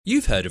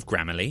You've heard of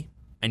Grammarly,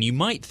 and you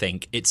might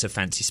think it's a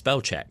fancy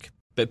spell check,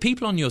 but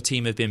people on your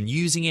team have been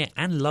using it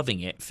and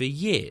loving it for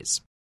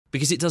years,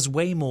 because it does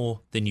way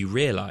more than you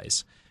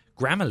realise.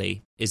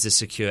 Grammarly is a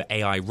secure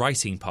AI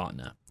writing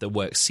partner that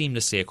works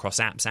seamlessly across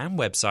apps and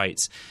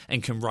websites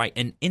and can write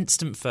an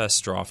instant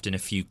first draft in a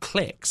few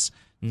clicks,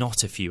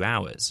 not a few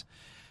hours.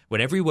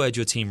 When every word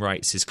your team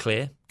writes is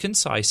clear,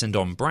 concise and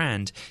on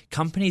brand,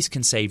 companies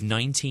can save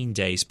 19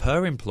 days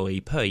per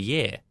employee per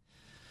year.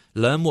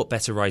 Learn what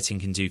better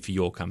writing can do for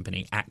your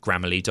company at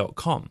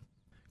Grammarly.com.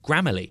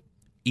 Grammarly.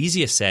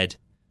 Easier said,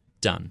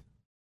 done.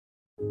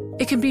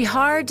 It can be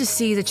hard to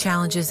see the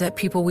challenges that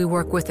people we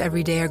work with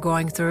every day are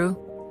going through.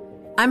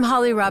 I'm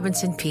Holly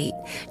Robinson Peete.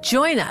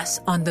 Join us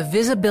on The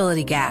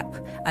Visibility Gap,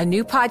 a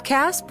new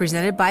podcast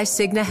presented by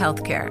Cigna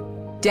Healthcare.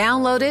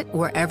 Download it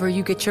wherever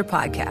you get your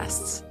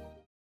podcasts.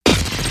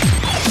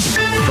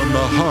 From the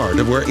heart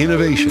of where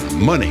innovation,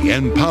 money,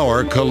 and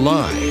power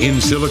collide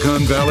in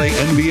Silicon Valley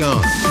and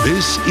beyond,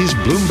 this is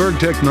Bloomberg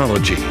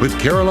Technology with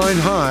Caroline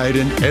Hyde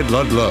and Ed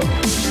Ludlow. I'm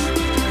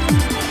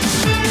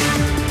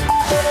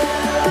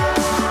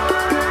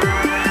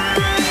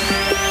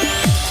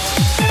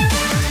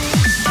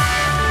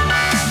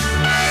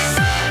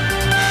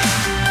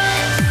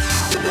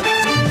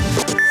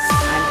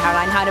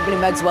Caroline Hyde at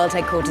Bloomberg's World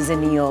Headquarters in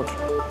New York.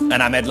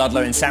 And I'm Ed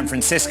Ludlow in San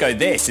Francisco.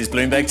 This is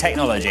Bloomberg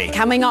Technology.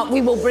 Coming up,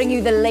 we will bring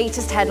you the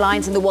latest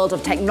headlines in the world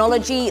of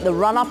technology, the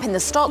run-up in the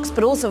stocks,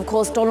 but also, of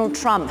course, Donald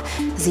Trump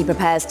as he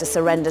prepares to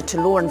surrender to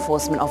law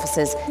enforcement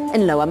officers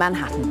in Lower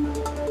Manhattan.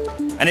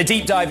 And a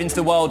deep dive into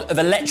the world of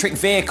electric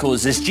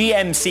vehicles as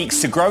GM seeks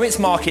to grow its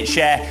market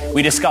share.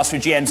 We discuss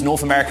with GM's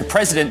North America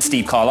President,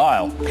 Steve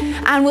Carlisle.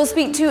 And we'll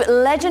speak to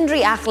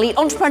legendary athlete,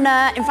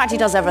 entrepreneur, in fact, he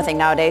does everything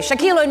nowadays,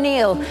 Shaquille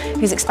O'Neal,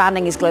 who's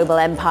expanding his global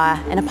empire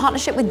in a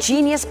partnership with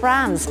Genius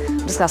Brands. We'll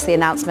discuss the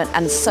announcement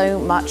and so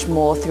much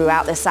more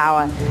throughout this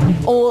hour.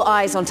 All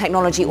eyes on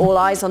technology, all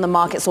eyes on the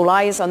markets, all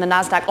eyes on the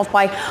NASDAQ, off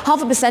by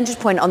half a percentage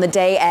point on the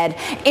day, Ed.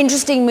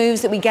 Interesting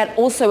moves that we get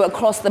also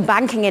across the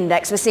banking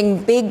index. We're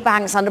seeing big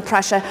banks under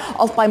pressure,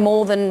 off by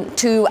more than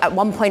 2, at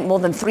one point more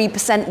than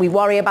 3%. We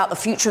worry about the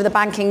future of the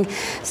banking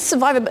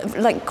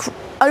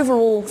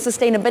overall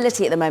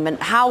sustainability at the moment.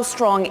 How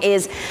strong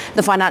is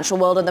the financial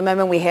world at the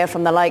moment? We hear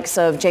from the likes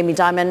of Jamie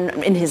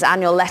Dimon in his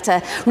annual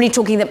letter, really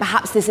talking that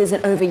perhaps this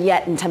isn't over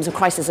yet in terms of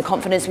crisis of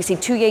confidence. We see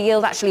two-year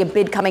yield, actually a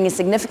bid coming in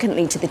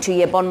significantly to the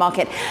two-year bond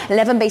market,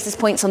 11 basis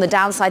points on the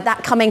downside.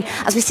 That coming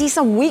as we see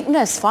some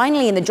weakness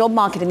finally in the job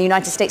market in the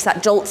United States.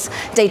 That JOLTS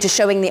data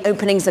showing the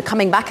openings are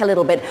coming back a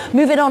little bit.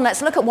 Moving on,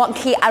 let's look at one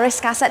key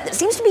risk asset that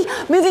seems to be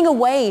moving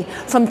away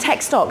from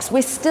tech stocks.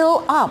 We're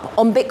still up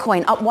on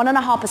Bitcoin, up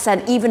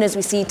 1.5%, even as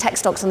we see tech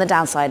stocks on the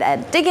downside,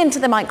 Ed. Dig into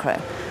the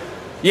micro.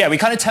 Yeah, we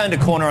kind of turned a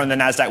corner on the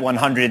NASDAQ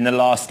 100 in the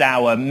last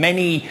hour.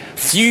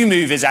 Few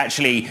movers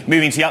actually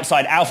moving to the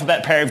upside.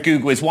 Alphabet, pair of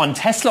Google is one.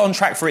 Tesla on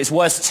track for its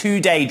worst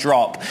two-day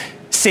drop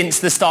since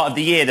the start of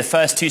the year, the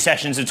first two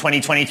sessions of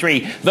 2023.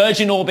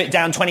 Virgin Orbit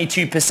down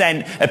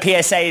 22%.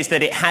 A PSA is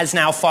that it has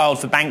now filed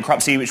for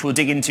bankruptcy, which we'll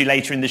dig into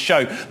later in the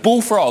show.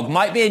 Bullfrog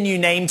might be a new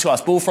name to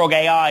us. Bullfrog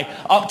AI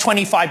up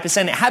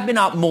 25%. It had been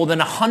up more than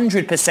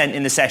 100%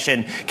 in the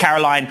session,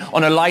 Caroline,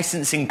 on a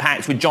licensing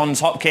pact with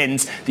Johns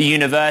Hopkins, the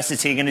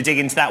university. Going to dig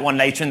into that one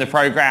later in the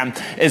program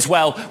as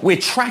well. We're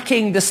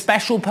tracking the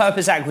special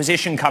purpose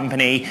acquisition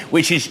company,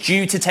 which is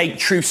due to take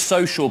Truth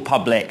Social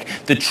public,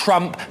 the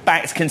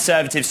Trump-backed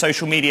conservative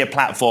social media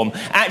platform.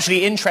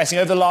 Actually interesting,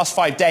 over the last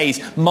 5 days,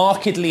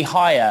 markedly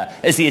higher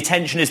as the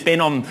attention has been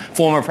on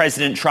former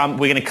President Trump.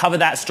 We're going to cover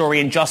that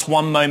story in just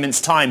one moment's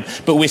time,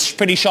 but we're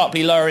pretty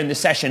sharply lower in the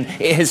session.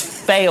 It has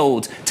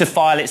failed to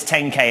file its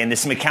 10K, and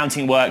there's some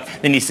accounting work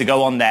that needs to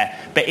go on there.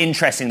 But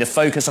interesting, the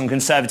focus on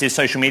conservative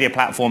social media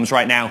platforms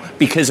right now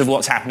because of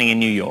what's happening in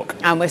New York.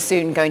 And we're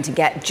soon going to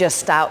get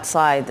just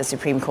outside the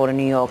Supreme Court of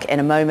New York in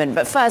a moment.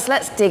 But first,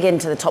 let's dig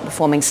into the top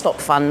performing stock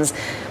funds,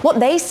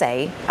 what they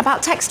say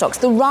about tech stocks,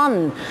 the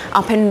run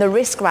up in the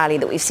risk rally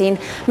that we've seen.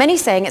 Many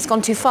saying it's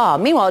gone too far.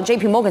 Meanwhile,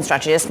 JP Morgan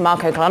strategist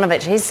Marko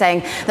Kolanovic, he's saying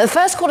that the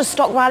first quarter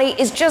stock rally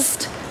is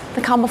just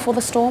the calm before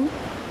the storm.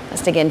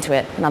 Let's dig into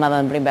it. None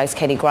other than Bloomberg's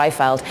Katie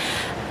Greifeld.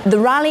 The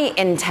rally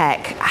in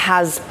tech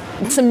has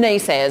some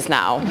naysayers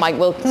now. Mike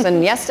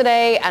Wilson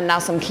yesterday, and now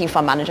some key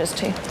fund managers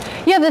too.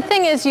 Yeah, the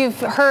thing is, you've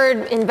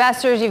heard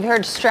investors, you've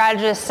heard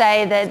strategists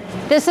say that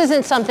this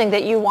isn't something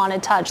that you want to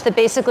touch, that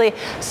basically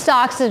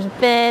stocks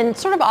have been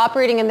sort of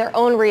operating in their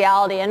own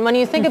reality. And when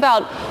you think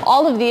about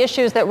all of the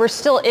issues that were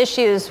still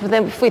issues,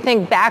 if we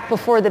think back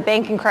before the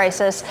banking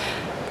crisis,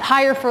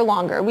 higher for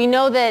longer. We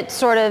know that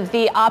sort of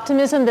the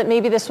optimism that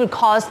maybe this would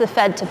cause the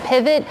Fed to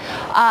pivot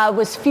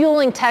was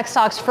fueling tech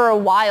stocks for a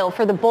while,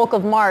 for the bulk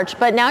of March.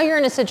 But now you're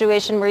in a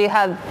situation where you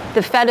have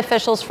the Fed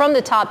officials from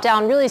the top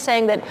down really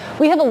saying that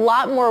we have a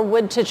lot more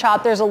wood to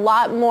chop. There's a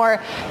lot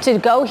more to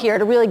go here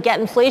to really get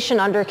inflation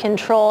under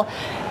control.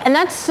 And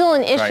that's still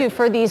an issue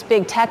for these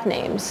big tech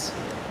names.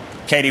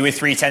 Katie, we're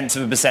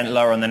 0.3%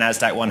 lower on the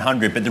NASDAQ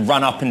 100, but the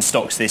run-up in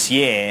stocks this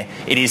year,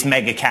 it is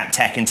mega-cap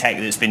tech and tech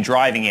that's been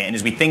driving it. And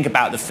as we think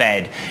about the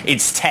Fed,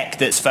 it's tech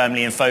that's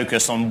firmly in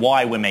focus on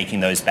why we're making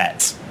those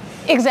bets.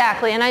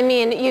 Exactly. And I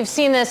mean, you've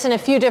seen this in a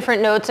few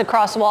different notes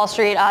across Wall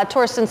Street.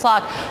 Torsten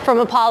Slok from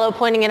Apollo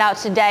pointing it out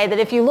today that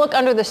if you look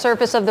under the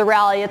surface of the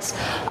rally, it's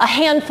a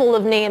handful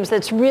of names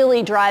that's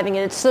really driving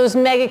it. It's those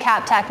mega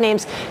cap tech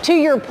names, to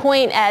your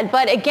point, Ed.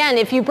 But again,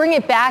 if you bring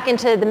it back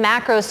into the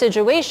macro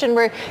situation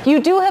where you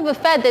do have a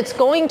Fed that's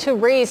going to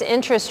raise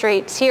interest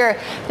rates here,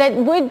 that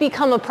would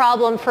become a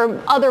problem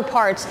for other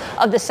parts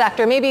of the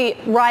sector. Maybe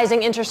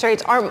rising interest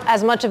rates aren't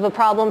as much of a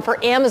problem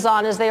for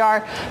Amazon as they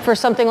are for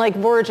something like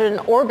Virgin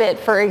Orbit,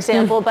 for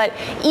example. But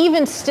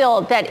even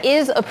still, that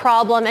is a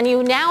problem. And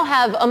you now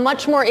have a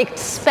much more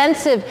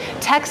expensive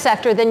tech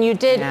sector than you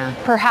did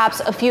perhaps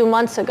a few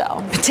months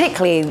ago.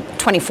 Particularly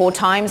 24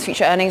 times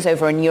future earnings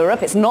over in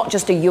Europe. It's not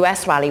just a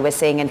US rally we're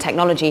seeing in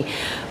technology.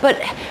 But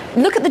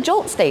look at the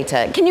JOLTS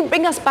data. Can you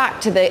bring us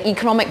back to the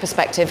economic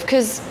perspective?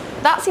 Because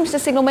that seems to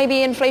signal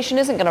maybe inflation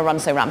isn't going to run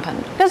so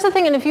rampant. That's the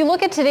thing. And if you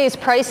look at today's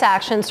price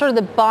action, sort of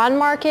the bond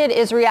market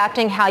is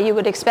reacting how you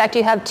would expect.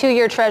 You have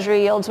 2-year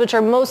Treasury yields, which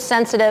are most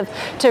sensitive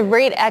to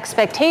rate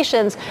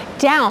expectations,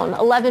 down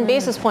 11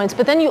 basis points.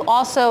 But then you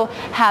also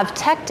have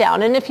tech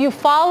down. And if you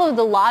follow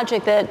the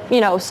logic that,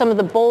 some of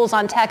the bulls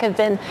on tech have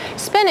been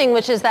spinning,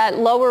 which is that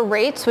lower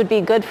rates would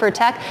be good for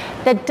tech,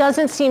 that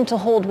doesn't seem to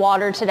hold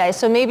water today.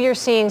 So maybe you're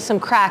seeing some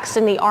cracks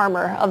in the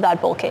armor of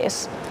that bull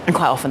case. And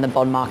quite often the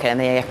bond market and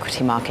the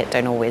equity market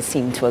don't always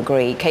seem to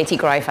agree. Katie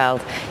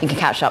Greifeld, you can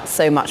catch up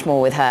so much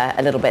more with her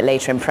a little bit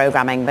later in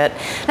programming. But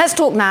let's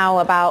talk now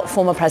about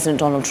former President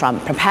Donald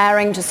Trump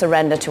preparing to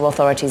surrender to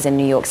authorities in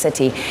New York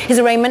City. His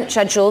arraignment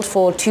scheduled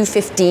for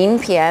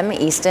 2:15 p.m.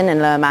 Eastern in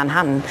Lower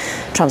Manhattan.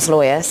 Trump's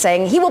lawyer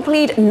saying he will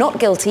plead not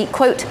guilty,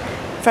 quote,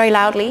 very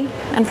loudly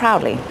and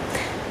proudly.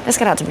 Let's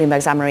get out to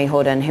Bloomberg's Anne-Marie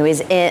Horden, who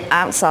is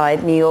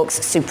outside New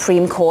York's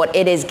Supreme Court.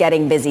 It is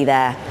getting busy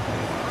there.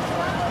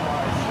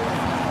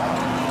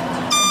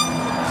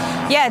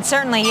 Yeah, it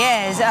certainly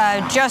is.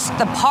 Just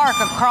the park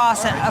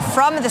across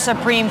from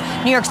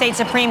the New York State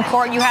Supreme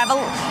Court, you have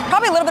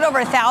probably a little bit over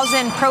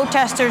 1,000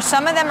 protesters.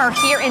 Some of them are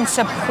here in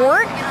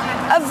support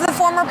of the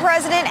former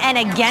president and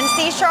against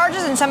these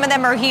charges, and some of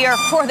them are here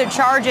for the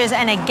charges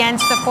and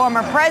against the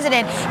former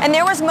president. And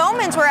there was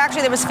moments where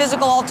actually there was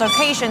physical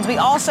altercations. We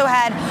also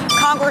had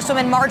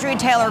Congresswoman Marjorie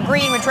Taylor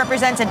Greene, which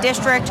represents a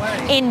district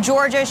in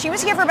Georgia. She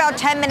was here for about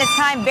 10 minutes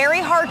time.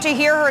 Very hard to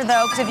hear her,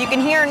 though, because if you can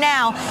hear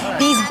now,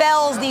 these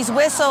bells, these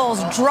whistles,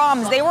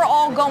 drums, they were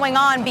all going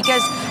on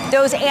because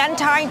those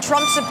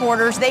anti-Trump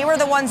supporters, they were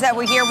the ones that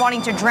were here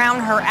wanting to drown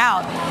her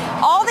out.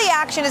 All the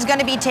action is going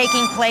to be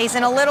taking place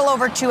in a little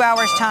over 2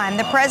 hours' time.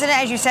 The president,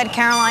 as you said,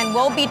 Caroline,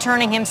 will be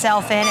turning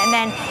himself in, and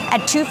then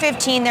at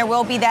 2:15 there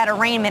will be that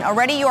arraignment.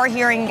 Already you are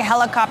hearing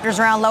helicopters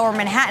around Lower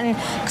Manhattan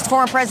because the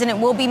former president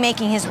will be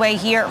making his way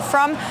here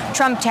from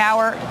Trump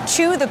Tower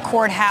to the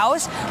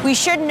courthouse. We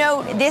should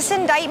note this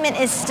indictment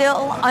is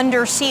still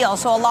under seal,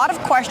 so a lot of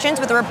questions,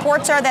 but the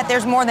reports are that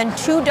there's more than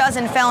 24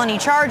 felony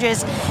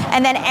charges.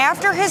 And then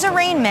after his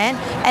arraignment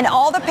and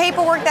all the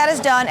paperwork that is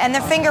done and the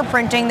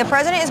fingerprinting, the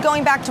president is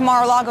going back to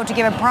Mar-a-Lago to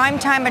give a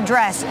primetime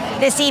address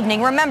this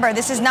evening. Remember,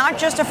 this is not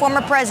just a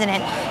former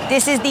president.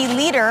 This is the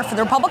leader for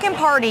the Republican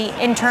Party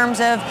in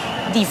terms of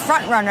the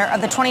frontrunner of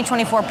the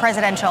 2024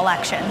 presidential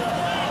election.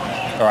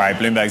 All right,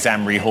 Bloomberg's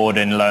Anne-Marie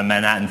Horden, Lower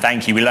Manhattan.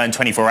 Thank you. We learned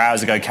 24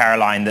 hours ago,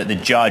 Caroline, that the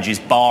judge is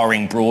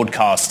barring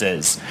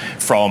broadcasters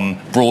from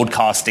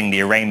broadcasting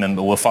the arraignment,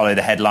 but we'll follow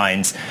the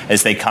headlines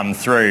as they come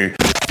through.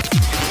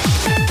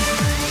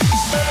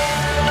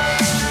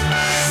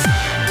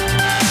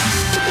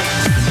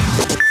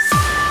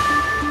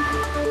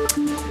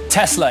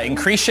 Tesla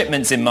increased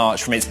shipments in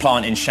March from its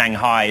plant in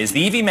Shanghai as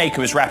the EV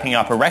maker was wrapping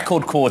up a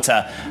record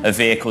quarter of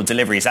vehicle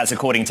deliveries. That's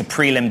according to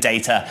prelim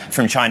data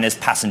from China's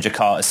Passenger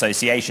Car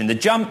Association. The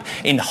jump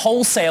in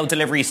wholesale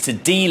deliveries to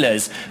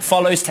dealers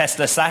follows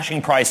Tesla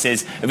slashing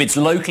prices of its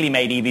locally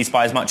made EVs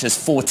by as much as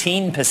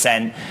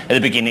 14% at the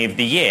beginning of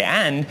the year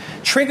and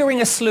triggering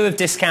a slew of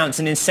discounts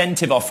and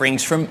incentive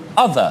offerings from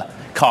other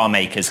car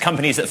makers.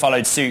 Companies that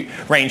followed suit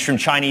range from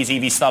Chinese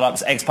EV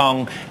startups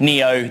XPeng,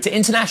 NIO, to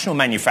international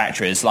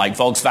manufacturers like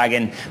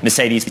Volkswagen,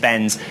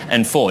 Mercedes-Benz,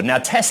 and Ford. Now,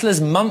 Tesla's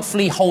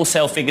monthly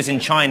wholesale figures in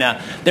China,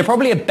 they're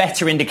probably a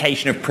better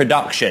indication of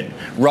production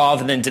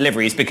rather than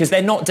deliveries because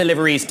they're not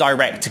deliveries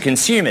direct to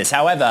consumers.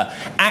 However,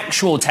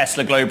 actual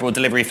Tesla global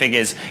delivery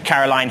figures,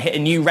 Caroline, hit a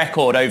new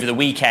record over the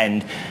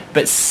weekend,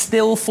 but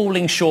still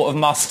falling short of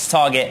Musk's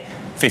target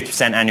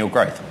 50% annual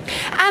growth.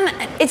 And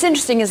it's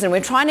interesting, isn't it?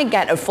 We're trying to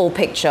get a full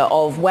picture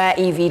of where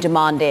EV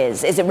demand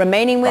is. Is it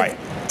remaining with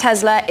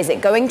Tesla? Is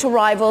it going to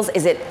rivals?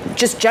 Is it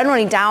just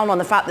generally down on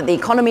the fact that the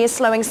economy is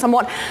slowing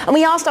somewhat? And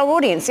we asked our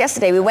audience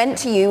yesterday, we went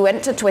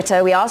to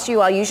Twitter, we asked you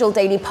our usual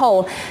daily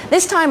poll.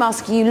 This time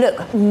asking you,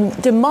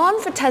 look,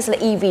 demand for Tesla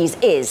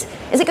EVs is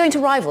it going to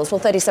rivals? Well,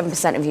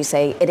 37% of you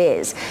say it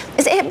is.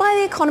 Is it hit by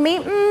the economy?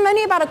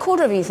 Only about a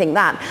quarter of you think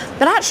that.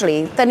 But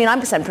actually,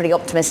 39% pretty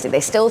optimistic.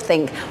 They still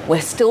think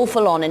we're still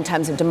full on in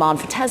terms of demand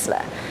for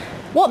Tesla.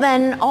 What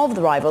then of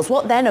the rivals?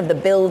 What then of the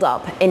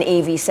build-up in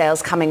EV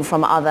sales coming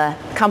from other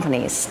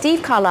companies?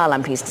 Steve Carlisle,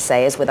 I'm pleased to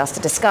say, is with us to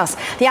discuss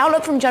the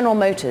outlook from General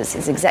Motors,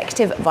 his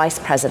executive vice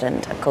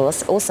president, of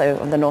course,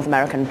 also the North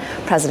American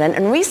president,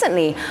 and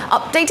recently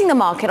updating the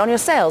market on your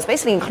sales,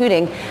 basically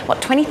including,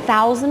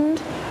 20,000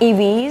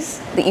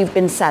 EVs that you've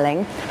been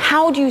selling.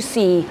 How do you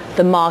see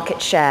the market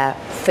share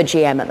for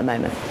GM at the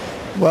moment?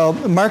 Well,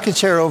 market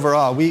share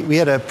overall, we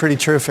had a pretty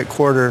terrific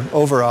quarter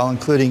overall,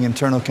 including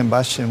internal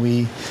combustion.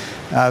 We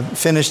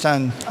finished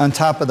on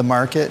top of the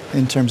market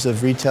in terms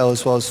of retail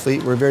as well as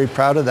fleet. We're very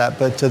proud of that.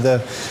 But to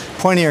the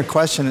point of your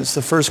question, it's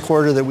the first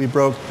quarter that we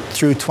broke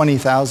through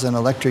 20,000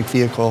 electric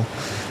vehicle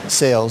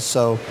sales.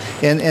 So,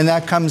 and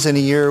that comes in a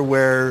year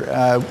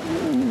where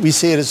we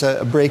see it as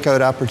a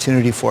breakout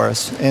opportunity for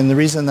us. And the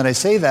reason that I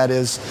say that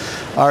is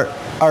our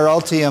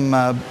Ultium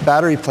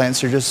battery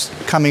plants are just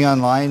coming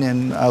online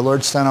in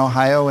Lordstown,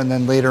 Ohio, and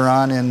then later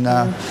on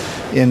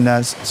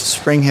in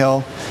Spring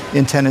Hill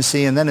in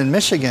Tennessee, and then in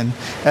Michigan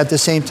at the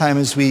same time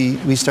as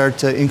we start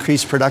to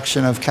increase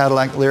production of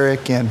Cadillac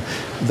Lyriq and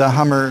the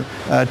Hummer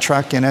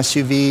truck and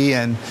SUV,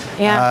 and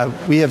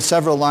we have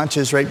several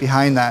launches right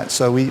behind that,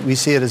 so we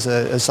see it as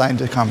a sign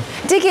to come.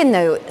 Dig in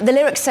though, the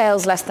Lyriq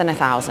sales less than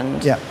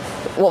 1,000. Yeah.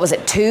 What was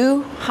it,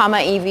 2 Hummer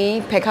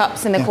EV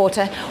pickups in the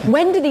quarter?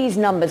 When do these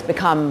numbers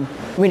become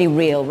really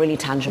real, really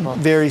tangible?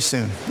 Very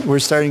soon. We're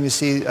starting to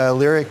see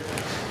Lyriq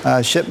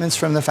shipments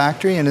from the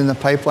factory and in the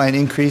pipeline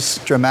increase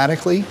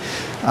dramatically.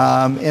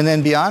 And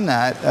then beyond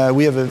that,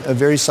 we have a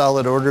very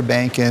solid order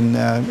bank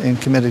and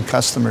committed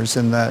customers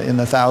in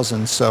the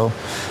thousands. So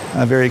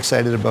very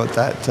excited about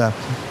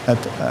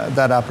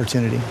that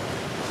opportunity.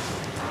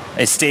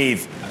 Hey,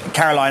 Steve,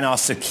 Caroline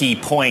asked a key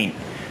point,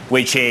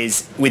 which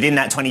is within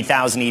that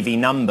 20,000 EV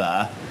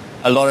number,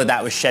 a lot of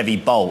that was Chevy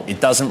Bolt. It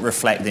doesn't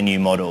reflect the new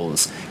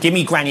models. Give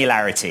me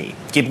granularity.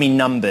 Give me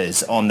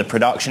numbers on the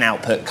production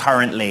output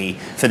currently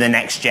for the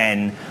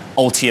next-gen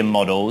Ultium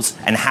models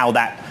and how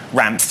that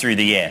ramps through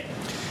the year.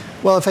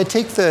 Well, if I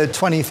take the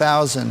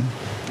 20,000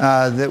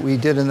 that we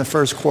did in the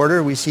first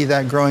quarter, we see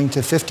that growing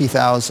to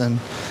 50,000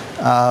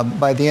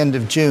 by the end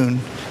of June,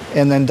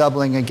 and then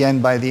doubling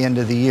again by the end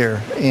of the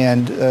year.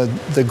 And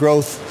the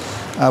growth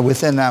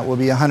within that will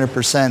be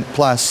 100%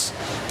 plus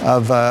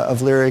of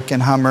Lyriq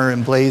and Hummer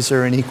and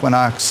Blazer and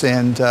Equinox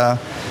and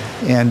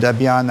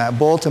beyond that.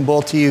 Bolt and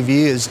Bolt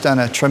EUV has done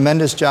a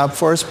tremendous job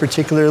for us,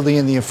 particularly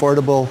in the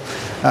affordable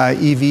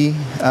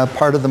EV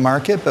part of the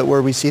market, but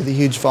where we see the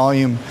huge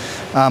volume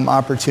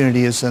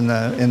opportunity is in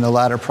the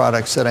latter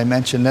products that I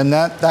mentioned. And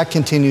that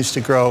continues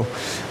to grow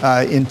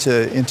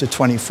into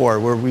 24,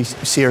 where we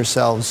see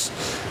ourselves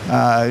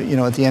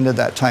at the end of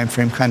that time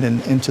frame, kind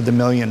of into the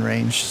million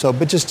range. So,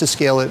 but just to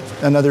scale it,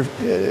 another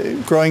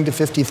growing to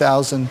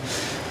 50,000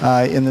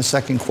 in the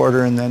second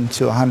quarter, and then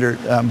to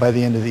 100 by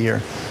the end of the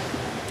year.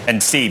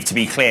 And Steve, to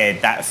be clear,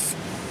 that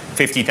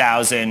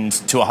 50,000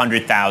 to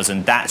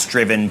 100,000, that's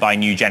driven by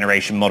new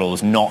generation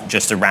models, not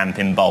just a ramp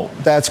in Bolt.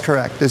 That's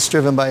correct. It's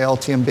driven by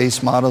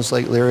Ultium-based models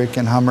like Lyriq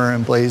and Hummer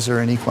and Blazer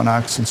and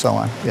Equinox and so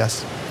on.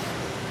 Yes.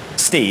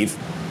 Steve,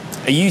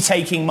 are you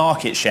taking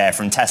market share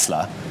from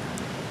Tesla?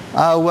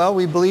 Well,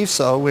 we believe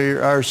so.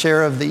 Our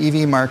share of the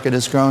EV market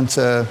has grown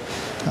to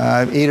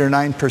 8 or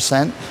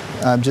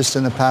 9% just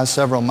in the past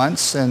several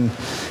months. And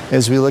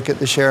as we look at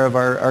the share of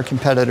our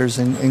competitors,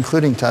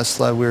 including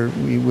Tesla,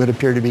 we would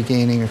appear to be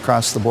gaining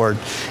across the board.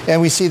 And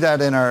we see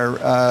that in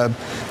our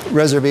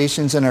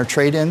reservations and our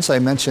trade-ins. I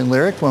mentioned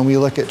Lyriq. When we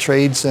look at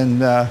trades and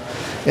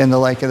the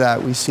like of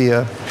that, we see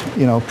a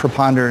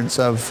preponderance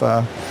of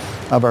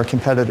our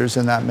competitors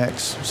in that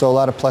mix. So a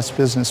lot of plus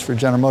business for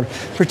General Motors,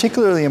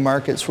 particularly in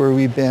markets where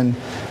we've been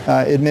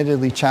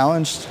admittedly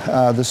challenged,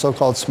 the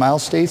so-called smile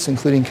states,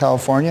 including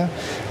California,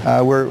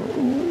 where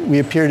we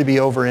appear to be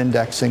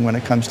over-indexing when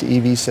it comes to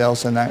EV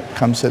sales, and that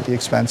comes at the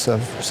expense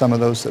of some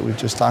of those that we've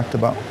just talked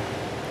about.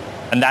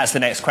 And that's the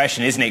next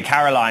question, isn't it?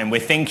 Caroline,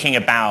 we're thinking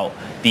about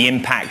the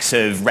impacts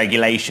of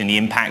regulation, the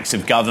impacts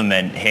of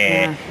government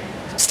here.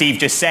 Yeah. Steve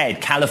just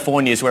said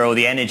California is where all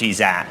the energy's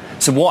at.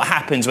 So what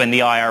happens when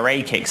the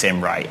IRA kicks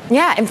in, right?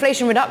 Yeah,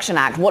 Inflation Reduction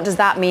Act. What does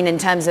that mean in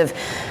terms of,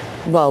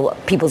 well,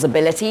 people's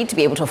ability to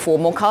be able to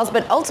afford more cars?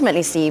 But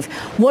ultimately, Steve,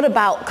 what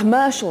about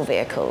commercial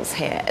vehicles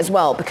here as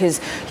well?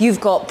 Because you've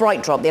got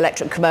BrightDrop, the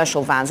electric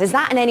commercial vans. Is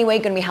that in any way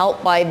going to be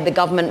helped by the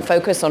government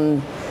focus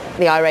on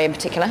the IRA in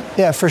particular?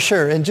 Yeah, for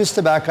sure. And just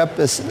to back up,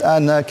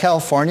 on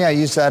California, I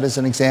use that as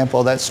an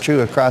example. That's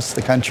true across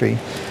the country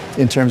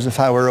in terms of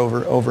how we're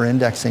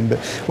over-indexing. But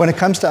when it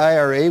comes to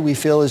IRA, we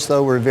feel as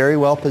though we're very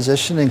well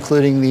positioned,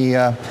 including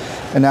the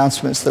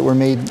announcements that were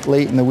made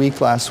late in the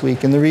week last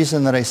week. And the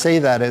reason that I say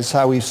that is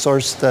how we've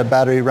sourced the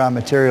battery raw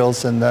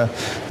materials and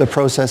the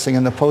processing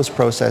and the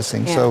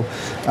post-processing. Yeah.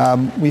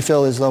 So we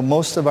feel as though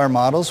most of our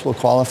models will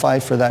qualify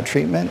for that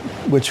treatment,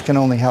 which can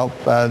only help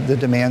the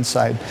demand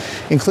side,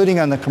 including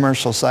on the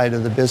commercial side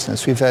of the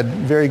business. We've had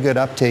very good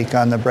uptake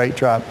on the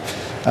BrightDrop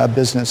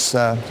business,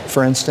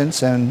 for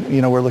instance, and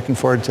we're looking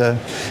forward to.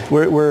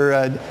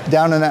 We're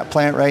down in that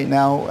plant right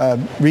now,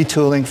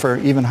 retooling for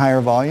even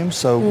higher volumes.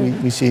 So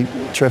we see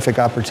terrific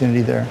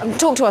opportunity there.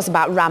 Talk to us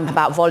about ramp,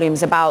 about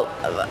volumes, about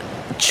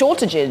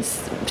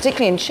shortages,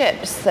 particularly in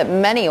chips, that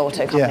many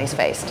auto companies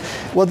faced.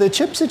 Well, the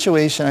chip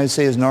situation, I'd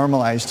say, is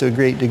normalized to a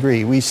great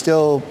degree. We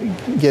still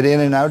get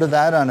in and out of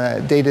that on a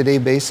day-to-day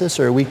basis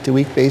or a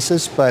week-to-week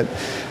basis, but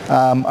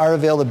our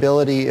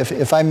availability,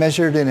 if I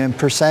measured it in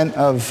percent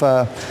of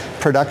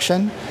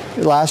production,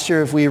 last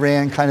year, if we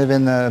ran kind of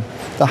in the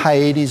high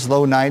 80s,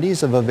 low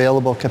 90s of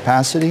available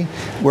capacity,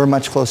 we're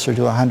much closer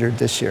to 100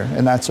 this year,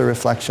 and that's a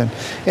reflection.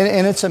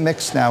 And it's a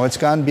mix now. It's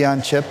gone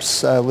beyond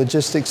chips.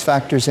 Logistics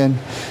factors in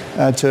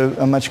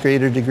to a much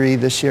greater degree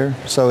this year.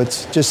 So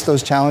it's just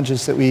those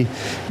challenges that we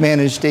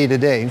manage day to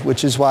day,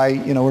 which is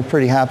why, we're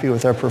pretty happy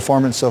with our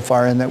performance so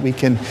far and that we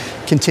can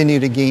continue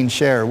to gain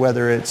share,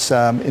 whether it's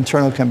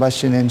internal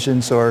combustion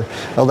engines or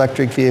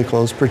electric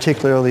vehicles,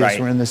 particularly as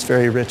we're in this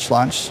very rich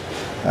launch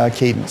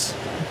cadence.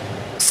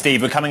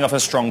 Steve, we're coming off a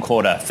strong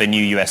quarter for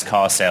new US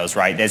car sales,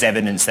 right? There's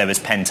evidence there was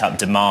pent-up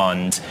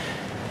demand,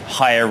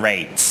 higher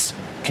rates,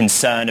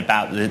 concern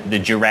about the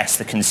duress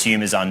the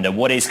consumer's under.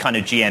 What is kind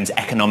of GM's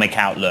economic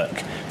outlook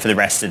for the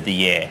rest of the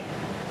year?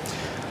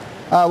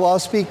 Well, I'll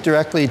speak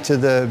directly to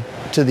the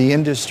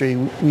industry.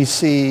 We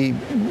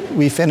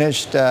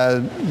finished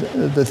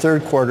the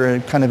third quarter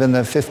kind of in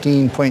the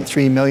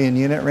 15.3 million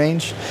unit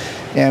range,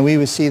 and we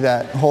would see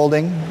that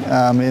holding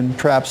and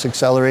perhaps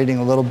accelerating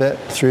a little bit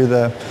through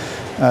the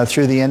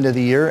end of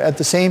the year. At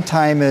the same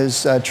time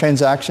as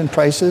transaction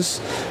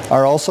prices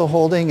are also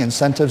holding,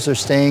 incentives are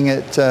staying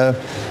at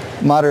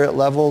moderate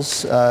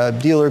levels,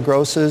 dealer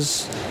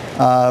grosses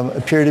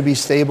appear to be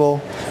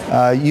stable,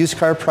 used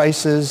car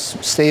prices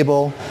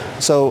stable.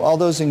 So all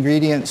those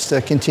ingredients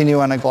to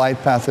continue on a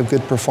glide path of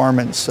good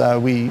performance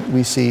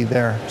we see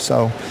there.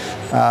 So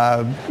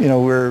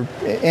we're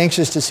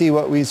anxious to see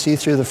what we see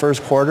through the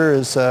first quarter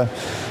is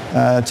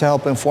to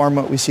help inform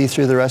what we see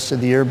through the rest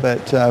of the year.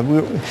 But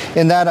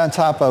in that on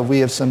top of, we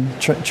have some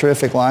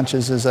terrific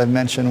launches, as I've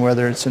mentioned,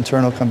 whether it's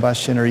internal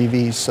combustion or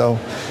EVs. So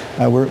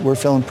we're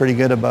feeling pretty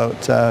good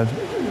about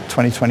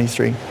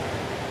 2023.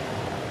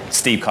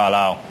 Steve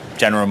Carlisle,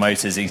 General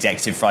Motors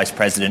Executive Vice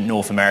President,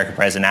 North America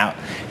President, out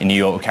in New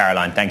York,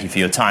 Caroline. Thank you for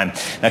your time.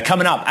 Now,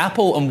 coming up,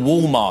 Apple and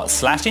Walmart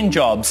slashing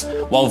jobs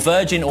while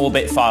Virgin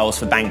Orbit files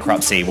for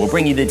bankruptcy. We'll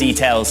bring you the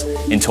details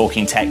in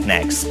Talking Tech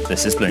next.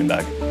 This is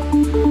Bloomberg.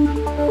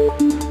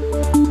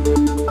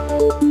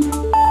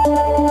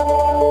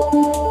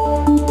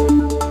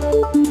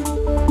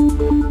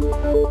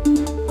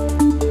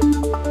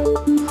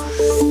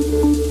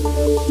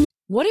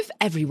 What if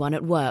everyone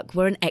at work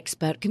were an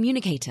expert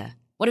communicator?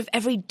 What if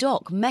every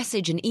doc,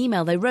 message and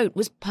email they wrote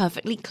was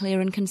perfectly clear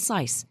and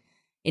concise?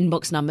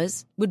 Inbox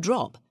numbers would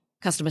drop,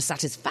 customer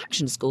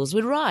satisfaction scores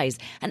would rise,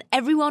 and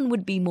everyone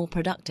would be more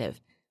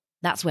productive.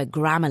 That's where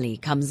Grammarly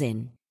comes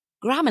in.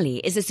 Grammarly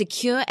is a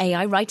secure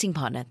AI writing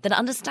partner that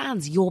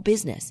understands your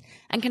business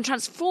and can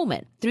transform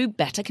it through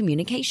better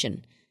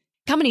communication.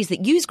 Companies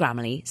that use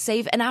Grammarly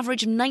save an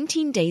average of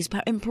 19 days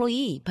per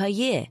employee per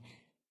year.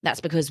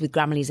 That's because with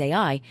Grammarly's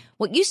AI,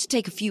 what used to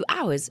take a few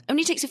hours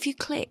only takes a few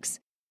clicks.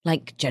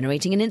 Like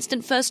generating an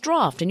instant first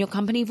draft in your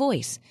company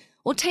voice,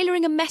 or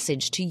tailoring a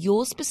message to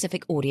your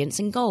specific audience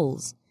and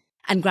goals.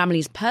 And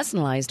Grammarly's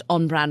personalized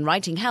on-brand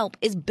writing help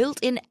is built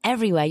in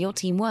everywhere your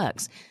team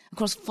works,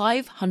 across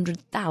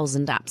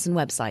 500,000 apps and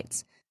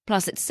websites.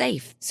 Plus, it's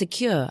safe,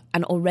 secure,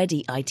 and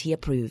already IT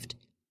approved.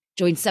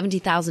 Join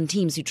 70,000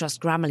 teams who trust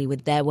Grammarly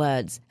with their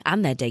words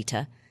and their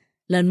data.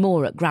 Learn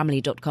more at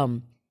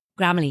Grammarly.com.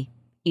 Grammarly.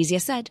 Easier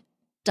said,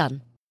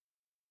 done.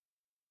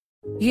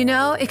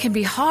 It can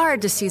be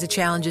hard to see the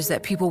challenges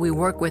that people we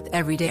work with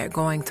every day are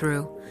going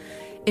through.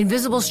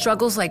 Invisible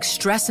struggles like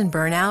stress and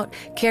burnout,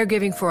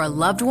 caregiving for a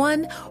loved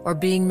one, or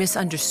being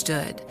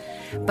misunderstood.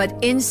 But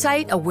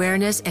insight,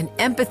 awareness, and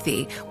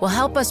empathy will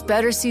help us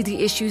better see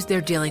the issues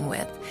they're dealing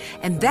with.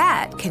 And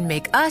that can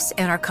make us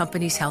and our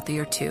companies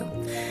healthier too.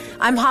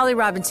 I'm Holly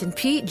Robinson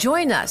Peete.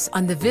 Join us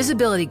on The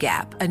Visibility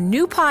Gap, a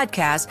new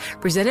podcast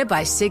presented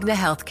by Cigna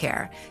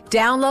Healthcare.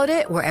 Download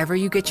it wherever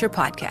you get your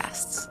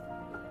podcasts.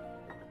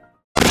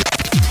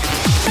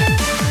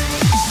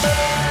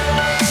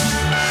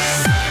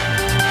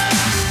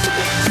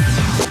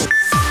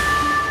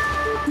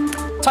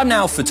 Time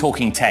now for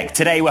Talking Tech.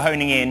 Today we're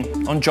honing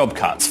in on job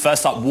cuts.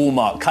 First up,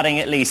 Walmart cutting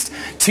at least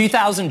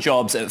 2,000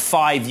 jobs at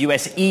 5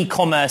 US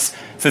e-commerce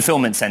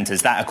fulfillment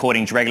centers. That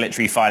according to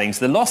regulatory filings.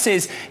 The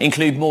losses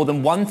include more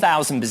than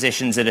 1,000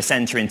 positions at a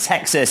center in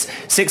Texas,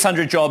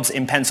 600 jobs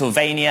in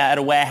Pennsylvania at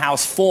a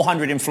warehouse,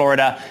 400 in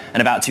Florida,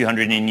 and about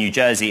 200 in New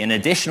Jersey. An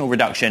additional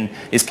reduction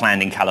is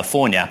planned in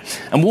California.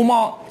 And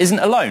Walmart isn't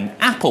alone.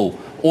 Apple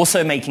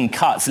also making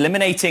cuts,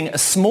 eliminating a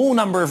small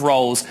number of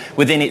roles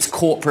within its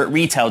corporate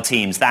retail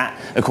teams. That,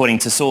 according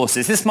to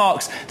sources. This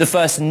marks the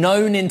first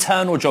known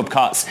internal job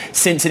cuts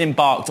since it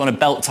embarked on a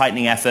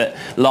belt-tightening effort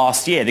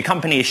last year. The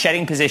company is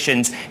shedding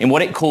positions in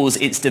what it calls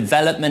its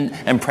development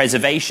and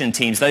preservation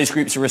teams. Those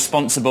groups are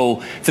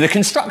responsible for the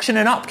construction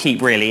and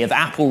upkeep, really, of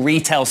Apple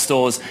retail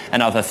stores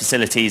and other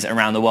facilities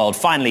around the world.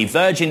 Finally,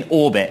 Virgin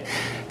Orbit.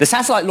 The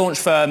satellite launch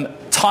firm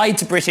tied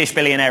to British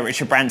billionaire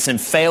Richard Branson,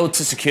 failed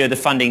to secure the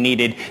funding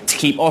needed to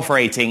keep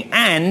operating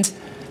and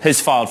has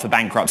filed for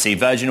bankruptcy.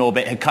 Virgin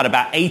Orbit had cut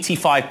about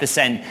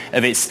 85%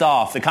 of its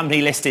staff. The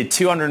company listed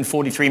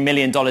 $243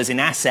 million in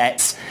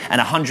assets and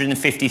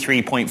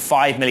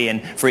 $153.5 million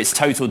for its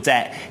total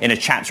debt in a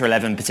Chapter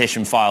 11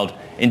 petition filed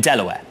in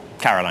Delaware.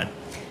 Caroline.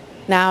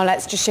 Now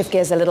let's just shift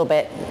gears a little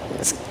bit.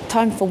 It's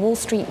time for Wall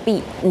Street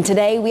Beat. And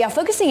today we are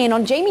focusing in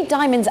on Jamie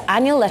Dimon's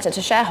annual letter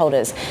to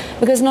shareholders,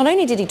 because not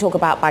only did he talk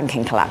about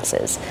banking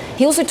collapses,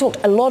 he also talked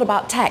a lot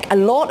about tech, a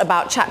lot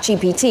about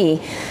ChatGPT.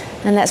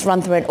 And let's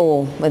run through it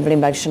all with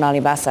Bloomberg's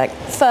Sonali Basak.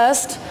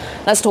 First,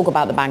 let's talk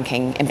about the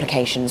banking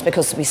implications,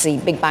 because we see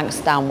big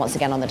banks down once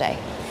again on the day.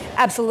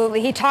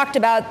 Absolutely. He talked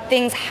about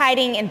things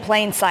hiding in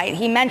plain sight.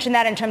 He mentioned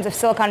that in terms of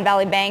Silicon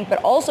Valley Bank, but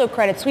also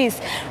Credit Suisse.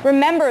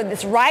 Remember,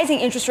 this rising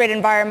interest rate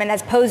environment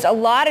has posed a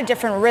lot of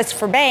different risks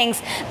for banks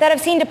that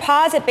have seen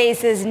deposit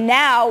bases.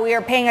 Now we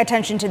are paying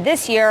attention to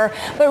this year,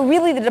 but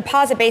really the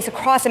deposit base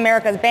across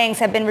America's banks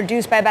have been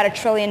reduced by about $1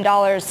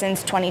 trillion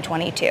since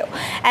 2022.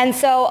 And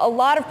so a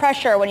lot of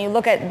pressure when you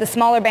look at the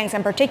smaller banks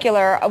in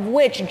particular, of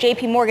which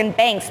JP Morgan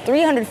banks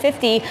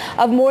 350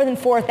 of more than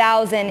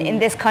 4,000 in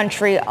this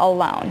country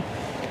alone.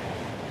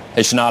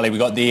 Hey, Sonali, we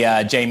got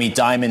the Jamie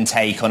Dimon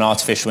take on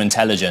artificial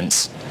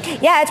intelligence.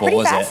 Yeah, it's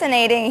pretty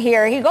fascinating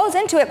here. He goes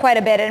into it quite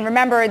a bit. And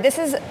remember, this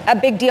is a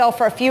big deal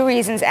for a few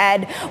reasons,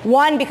 Ed.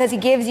 One, because he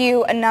gives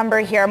you a number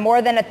here.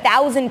 More than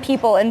 1,000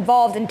 people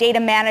involved in data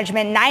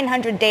management,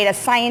 900 data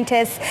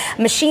scientists,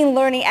 machine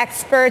learning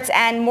experts,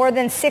 and more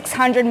than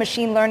 600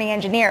 machine learning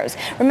engineers.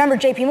 Remember,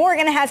 JP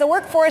Morgan has a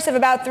workforce of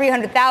about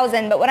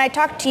 300,000. But when I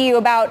talk to you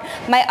about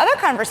my other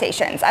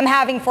conversations I'm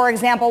having, for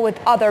example, with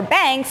other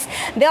banks,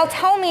 they'll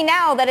tell me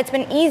now that it's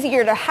been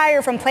easier to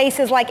hire from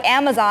places like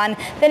Amazon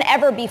than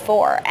ever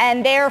before.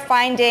 And they're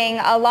finding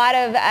a lot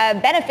of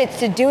benefits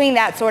to doing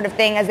that sort of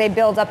thing as they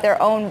build up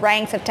their own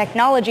ranks of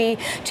technology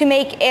to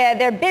make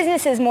their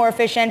businesses more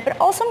efficient, but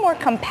also more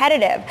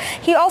competitive.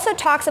 He also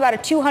talks about a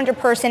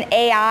 200-person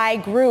AI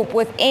group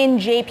within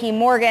JP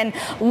Morgan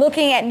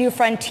looking at new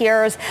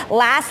frontiers.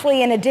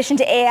 Lastly, in addition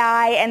to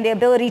AI and the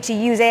ability to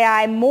use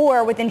AI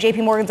more within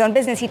JP Morgan's own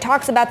business, he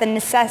talks about the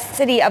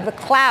necessity of the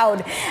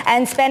cloud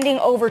and spending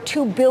over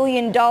 $2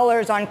 billion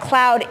on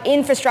cloud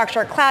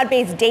infrastructure,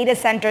 cloud-based data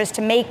centers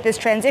to make this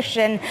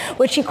transition,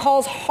 which he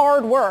calls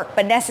hard work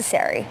but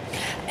necessary.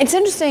 It's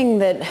interesting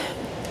that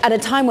at a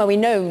time where we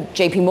know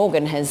JP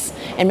Morgan has,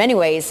 in many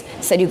ways,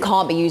 said you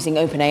can't be using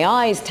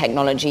OpenAI's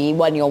technology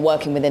when you're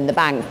working within the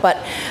bank,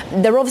 but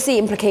they're obviously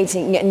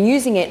implicating and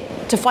using it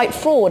to fight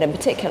fraud in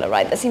particular,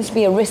 right? There seems to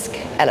be a risk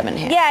element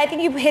here. Yeah, I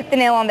think you hit the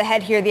nail on the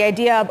head here, the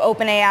idea of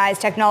OpenAI's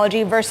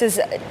technology versus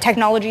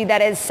technology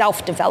that is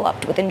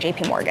self-developed within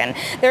JP Morgan.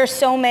 There are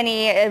so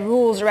many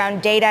rules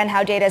around data and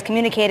how data is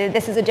communicated.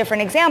 This is a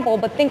different example,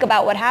 but think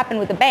about what happened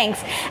with the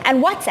banks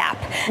and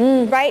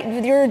WhatsApp, right?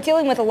 You're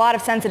dealing with a lot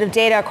of sensitive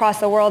data across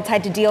the world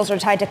tied to deals or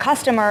tied to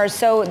customers.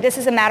 So this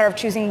is a matter of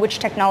choosing which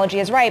technology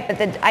is right. But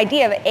the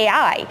idea of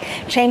AI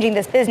changing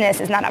this business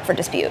is not up for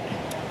dispute.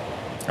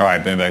 All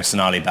right, Bloomberg,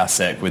 Sonali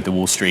Basak with the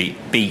Wall Street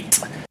Beat.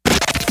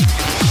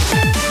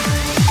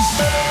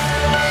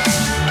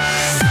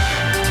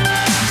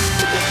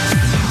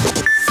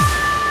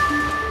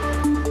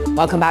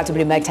 Welcome back to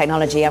Bloomberg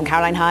Technology. I'm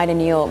Caroline Hyde in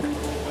New York.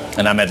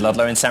 And I'm Ed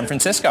Ludlow in San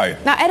Francisco.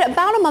 Now, Ed,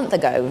 about a month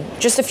ago,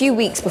 just a few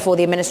weeks before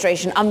the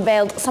administration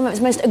unveiled some of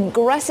its most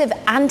aggressive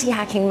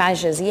anti-hacking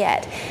measures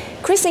yet,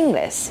 Chris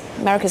Inglis,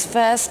 America's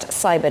first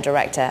cyber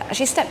director,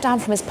 actually stepped down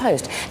from his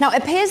post. Now,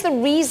 it appears the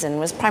reason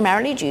was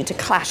primarily due to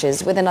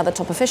clashes with another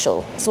top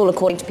official. It's all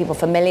according to people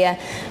familiar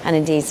and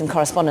indeed some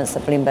correspondence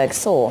that Bloomberg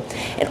saw.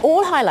 It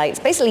all highlights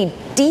basically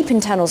deep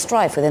internal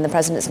strife within the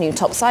president's new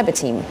top cyber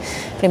team.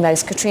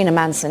 Bloomberg's Katrina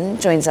Manson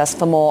joins us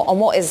for more on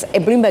what is a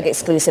Bloomberg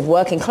exclusive,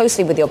 working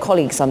closely with your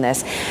colleagues on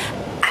this.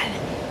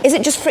 Is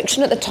it just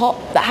friction at the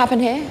top that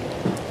happened here?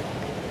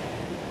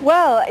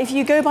 Well, if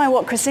you go by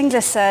what Chris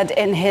Inglis said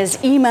in his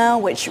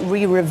email, which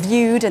we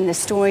reviewed in this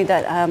story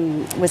that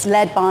was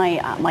led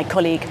by my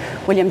colleague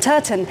William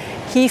Turton,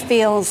 he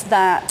feels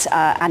that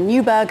Ann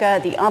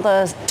Neuberger, the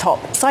other top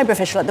cyber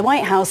official at the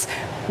White House,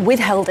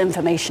 withheld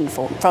information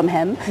from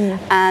him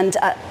and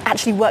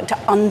actually worked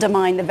to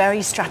undermine the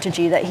very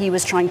strategy that he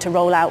was trying to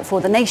roll out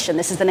for the nation.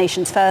 This is the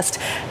nation's first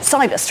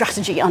cyber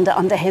strategy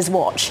under his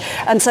watch.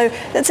 And so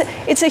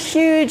it's a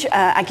huge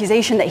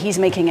accusation that he's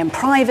making in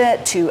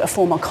private to a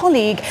former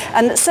colleague,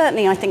 and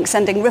certainly I think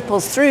sending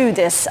ripples through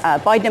this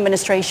Biden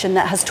administration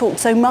that has talked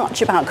so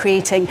much about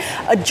creating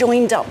a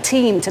joined up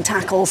team to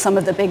tackle some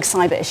of the big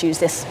cyber issues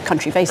this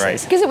country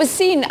faces. Because it was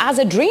seen as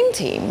a dream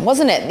team,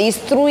 wasn't it? These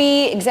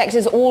three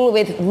executives all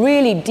with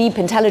really deep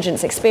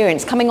intelligence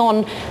experience coming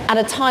on at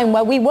a time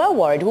where we were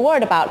worried. We were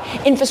worried about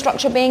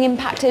infrastructure being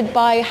impacted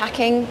by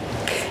hacking.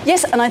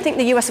 Yes, and I think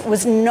the US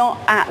was not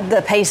at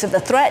the pace of the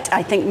threat.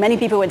 I think many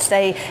people would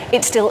say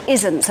it still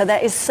isn't. So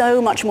there is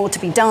so much more to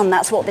be done.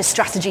 That's what this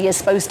strategy is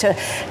supposed to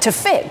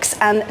fix.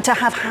 And to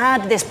have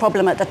had this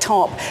problem at the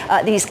top,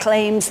 these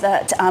claims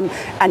that Ann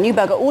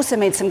Neuberger also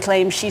made some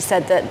claims. She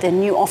said that the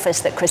new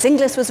office that Chris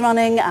Inglis was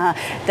running,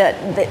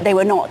 that they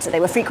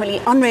were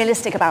frequently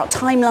unrealistic about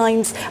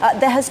timelines.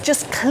 There has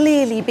just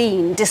clearly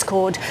been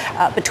discord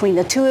between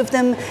the two of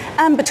them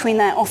and between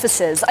their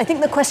offices. I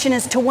think the question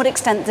is, to what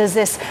extent does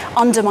this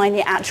undermine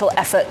the actual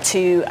effort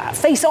to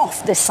face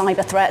off this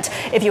cyber threat?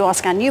 If you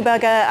ask Ann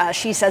Neuberger,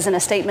 she says in a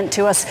statement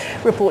to us,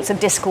 reports of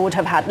discord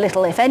have had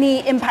little, if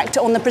any, impact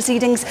on the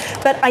proceedings.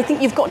 But I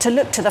think you've got to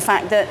look to the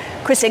fact that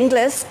Chris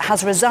Inglis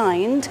has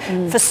resigned.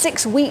 For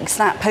 6 weeks,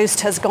 that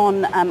post has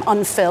gone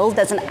unfilled.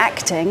 There's an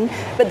acting,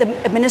 but the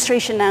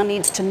administration now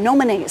needs to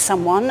nominate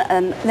someone,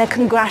 and they're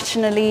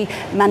congressionally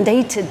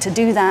mandated to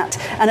do that.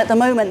 And at the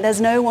moment,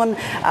 there's no one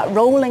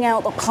rolling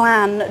out the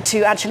plan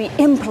to actually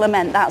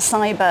implement that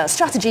cyber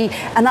strategy,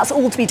 and that's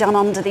all to be done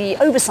under the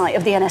oversight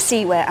of the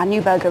NSC, where Ann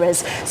Neuberger is.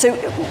 So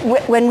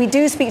when we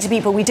do speak to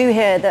people, we do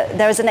hear that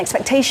there is an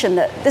expectation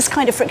that this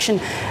kind of friction,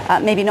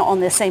 maybe not on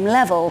the same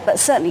level, but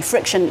certainly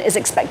friction is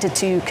expected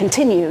to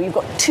continue. You've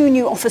got two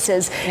new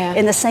officers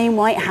in the same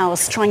White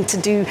House trying to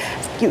do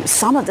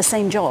some of the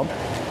same job.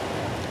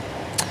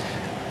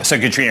 So,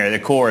 Katrina, at the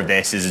core of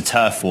this is a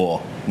turf war,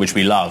 which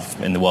we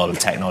love in the world of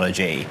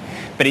technology.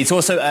 But it's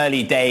also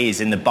early days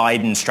in the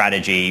Biden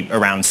strategy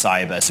around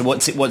cyber. So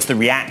what's the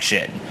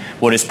reaction?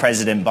 What does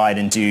President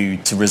Biden do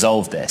to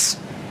resolve this?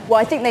 Well,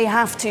 I think they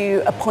have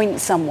to appoint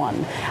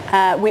someone.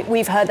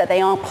 We've heard that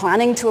they are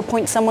planning to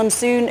appoint someone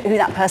soon. Who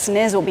that person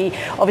is will be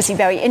obviously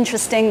very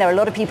interesting. There are a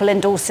lot of people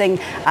endorsing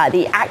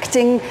the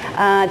acting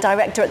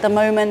director at the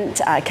moment,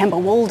 Kemba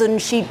Walden.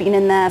 She'd been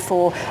in there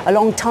for a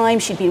long time.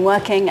 She'd been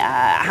working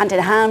hand in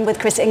hand with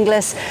Chris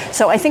Inglis.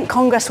 So I think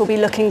Congress will be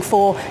looking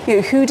for,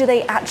 who do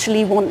they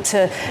actually want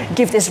to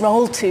give this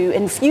role to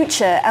in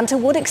future? And to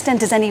what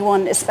extent is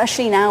anyone,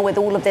 especially now with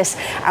all of this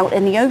out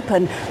in the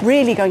open,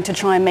 really going to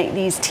try and make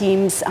these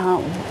teams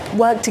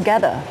work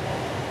together?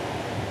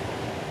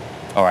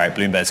 All right,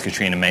 Bloomberg's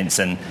Katrina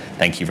Manson,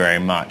 thank you very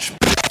much.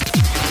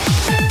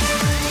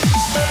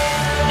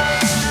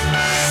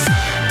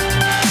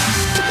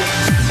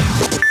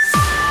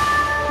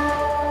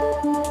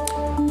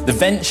 The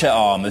venture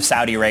arm of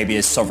Saudi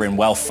Arabia's sovereign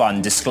wealth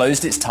fund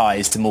disclosed its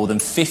ties to more than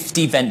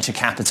 50 venture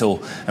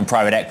capital and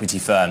private equity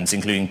firms,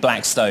 including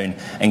Blackstone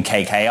and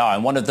KKR.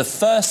 And one of the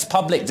first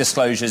public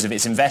disclosures of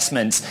its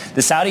investments,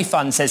 the Saudi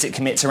fund says it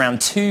commits around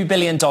 $2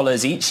 billion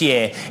each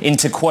year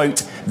into,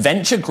 quote,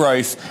 venture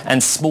growth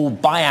and small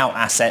buyout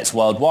assets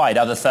worldwide.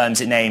 Other firms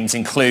it names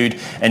include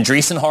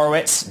Andreessen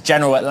Horowitz,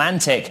 General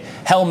Atlantic,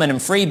 Hellman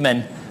and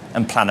Friedman,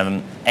 and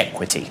Platinum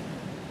Equity.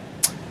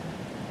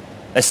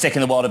 Let's stick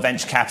in the world of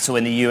venture capital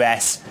in the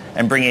US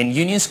and bring in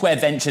Union Square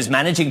Ventures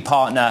managing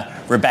partner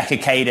Rebecca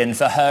Caden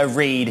for her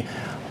read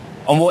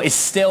on what is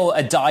still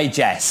a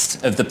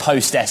digest of the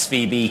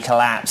post-SVB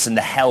collapse and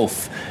the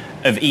health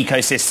of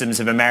ecosystems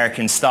of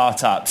American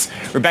startups.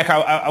 Rebecca,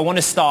 I want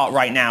to start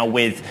right now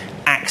with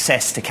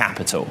access to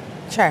capital.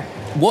 Sure.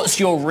 What's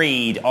your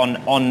read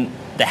on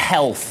the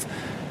health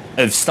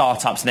of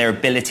startups and their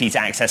ability to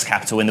access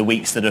capital in the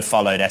weeks that have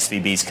followed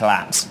SVB's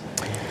collapse?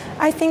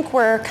 I think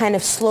we're kind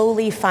of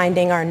slowly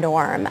finding our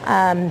norm.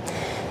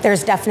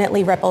 There's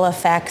definitely ripple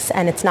effects,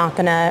 and it's not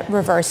going to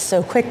reverse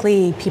so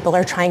quickly. People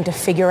are trying to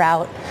figure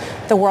out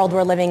the world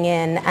we're living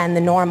in and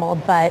the normal,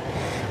 but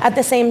at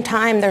the same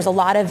time, there's a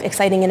lot of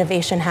exciting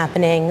innovation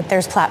happening.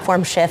 There's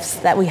platform shifts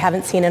that we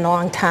haven't seen in a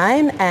long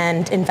time,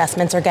 and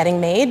investments are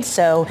getting made.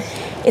 So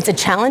it's a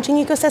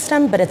challenging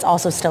ecosystem, but it's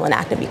also still an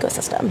active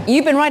ecosystem.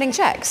 You've been writing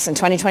checks in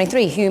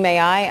 2023. Whom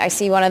AI? I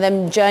see one of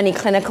them, Journey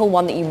Clinical,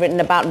 one that you've written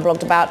about and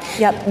blogged about.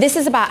 Yep. This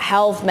is about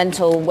health,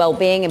 mental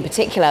well-being in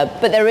particular,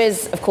 but there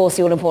is, of course,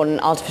 the all-important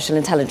artificial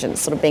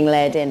intelligence sort of being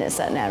layered in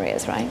certain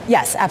areas, right?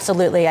 Yes,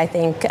 absolutely. I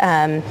think,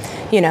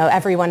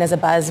 everyone is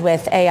abuzz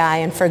with AI,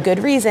 and for good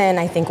reason.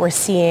 I think we're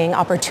seeing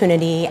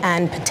opportunity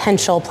and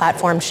potential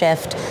platform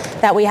shift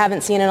that we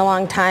haven't seen in a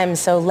long time.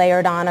 So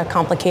layered on a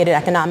complicated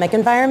economic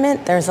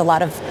environment, there's a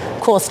lot of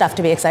cool stuff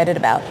to be excited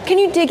about. Can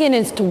you dig in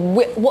as to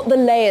what the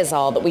layers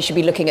are that we should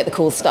be looking at the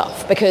cool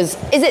stuff? Because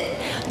is it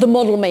the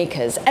model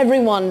makers?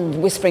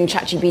 Everyone whispering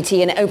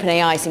ChatGPT, and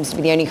OpenAI seems to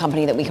be the only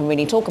company that we can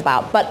really talk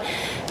about. But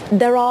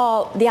there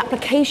are the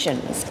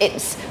applications.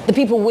 It's the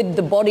people with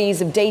the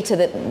bodies of data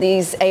that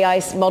these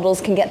AI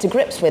models can get to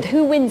grips with.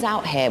 Who wins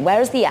out here?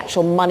 Where is the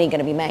actual money going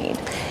to be made?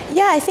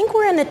 Yeah, I think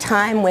we're in a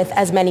time with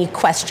as many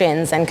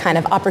questions and kind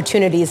of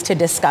opportunities to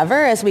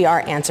discover as we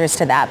are answers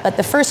to that. But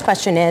the first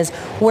question is,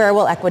 where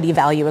will equity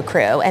value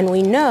accrue? And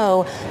we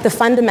know the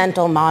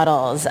fundamental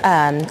models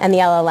and the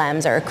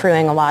LLMs are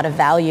accruing a lot of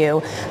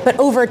value. But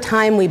over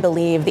time, we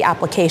believe the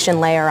application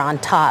layer on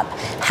top,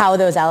 how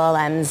those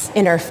LLMs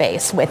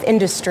interface with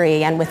industry,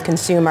 industry and with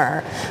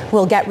consumer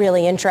will get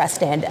really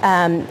interested.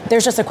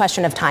 There's just a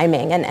question of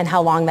timing and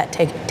how long that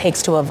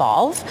takes to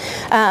evolve.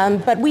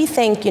 But we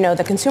think,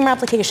 the consumer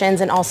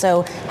applications and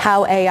also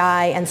how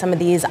AI and some of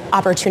these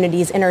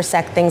opportunities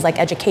intersect things like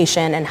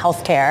education and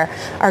healthcare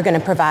are going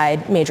to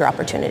provide major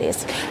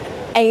opportunities.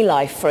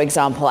 A-Life, for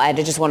example, Ed,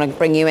 I just want to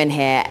bring you in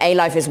here.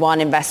 A-Life is one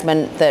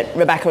investment that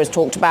Rebecca has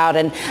talked about,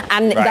 and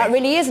right. That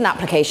really is an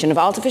application of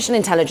artificial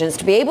intelligence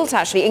to be able to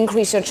actually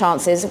increase your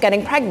chances of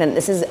getting pregnant.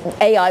 This is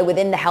AI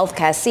within the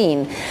healthcare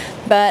scene.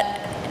 But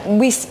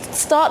we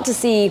start to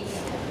see,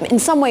 in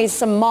some ways,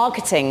 some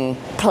marketing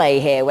play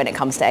here when it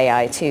comes to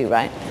AI too,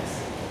 right?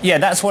 Yeah,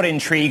 that's what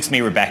intrigues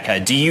me, Rebecca.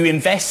 Do you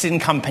invest in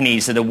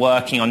companies that are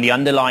working on the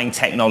underlying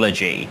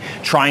technology,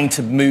 trying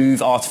to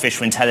move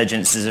artificial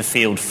intelligence as a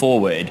field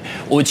forward?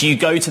 Or do you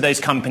go to those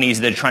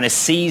companies that are trying to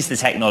seize the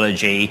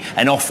technology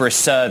and offer a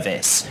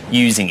service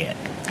using it?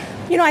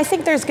 I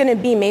think there's going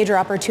to be major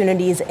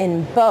opportunities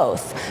in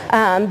both.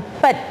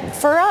 But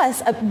for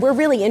us, we're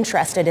really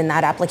interested in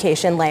that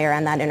application layer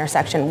and that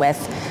intersection with,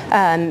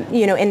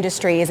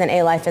 industries, and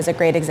A-Life is a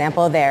great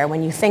example there.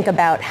 When you think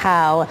about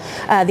how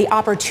the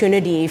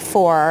opportunity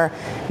for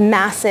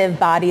massive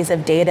bodies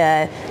of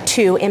data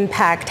to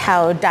impact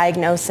how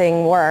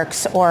diagnosing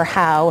works or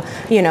how,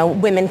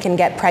 women can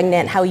get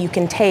pregnant, how you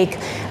can take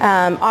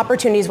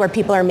opportunities where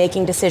people are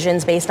making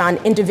decisions based on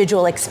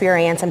individual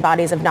experience and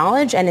bodies of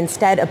knowledge and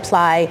instead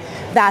apply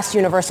vast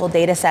universal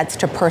data sets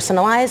to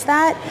personalize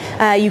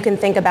that. You can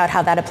think about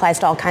how that applies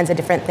to all kinds of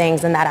different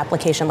things, and that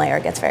application layer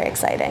gets very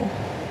exciting.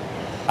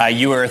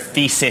 You were a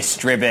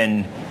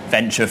thesis-driven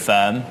venture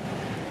firm.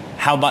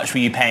 How much were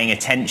you paying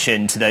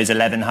attention to those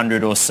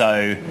 1,100 or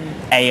so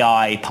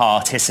AI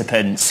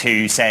participants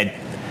who said,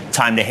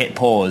 time to hit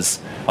pause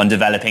on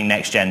developing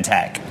next-gen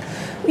tech?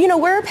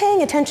 We're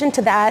paying attention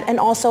to that and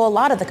also a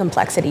lot of the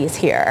complexities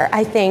here.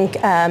 I think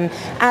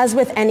as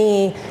with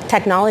any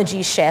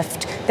technology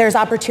shift, there's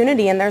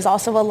opportunity and there's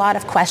also a lot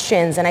of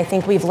questions. And I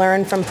think we've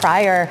learned from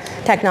prior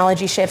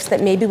technology shifts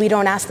that maybe we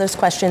don't ask those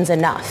questions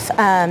enough.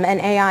 And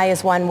AI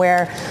is one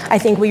where I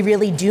think we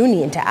really do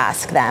need to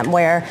ask them,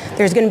 where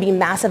there's going to be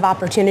massive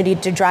opportunity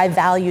to drive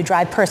value,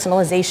 drive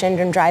personalization,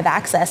 and drive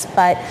access.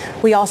 But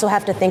we also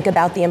have to think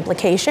about the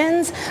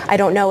implications. I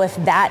don't know if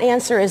that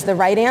answer is the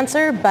right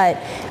answer, but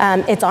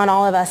it's on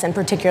all of us, and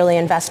particularly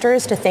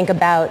investors, to think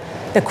about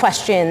the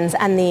questions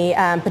and the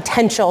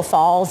potential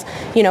falls,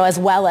 as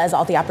well as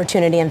all the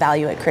opportunity and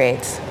value it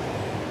creates.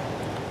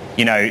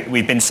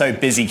 We've been so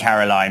busy,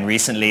 Caroline,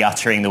 recently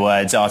uttering the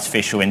words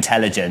artificial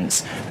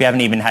intelligence. We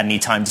haven't even had any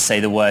time to say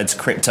the words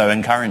crypto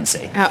and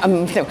currency.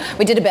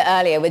 We did a bit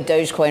earlier with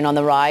Dogecoin on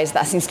the rise.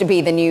 That seems to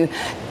be the new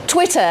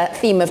Twitter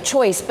theme of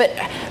choice. But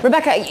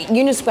Rebecca,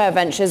 Unisquare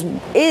Ventures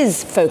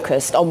is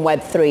focused on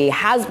Web3,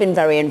 has been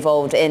very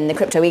involved in the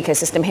crypto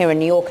ecosystem here in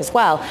New York as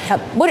well.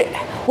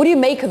 What do you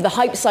make of the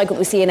hype cycle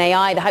we see in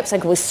AI, the hype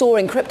cycle we saw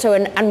in crypto,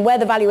 and where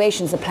the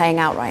valuations are playing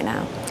out right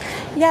now?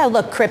 Yeah,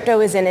 look, crypto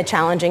is in a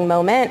challenging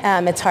moment.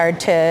 It's hard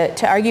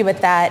to argue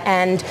with that,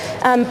 and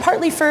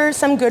partly for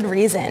some good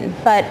reason.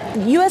 But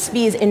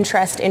USV's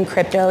interest in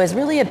crypto is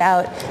really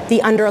about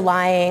the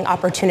underlying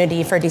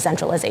opportunity for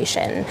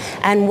decentralization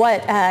and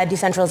what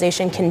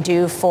decentralization can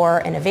do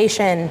for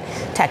innovation,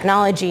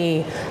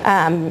 technology,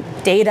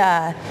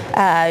 data,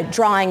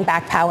 drawing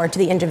back power to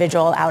the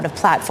individual out of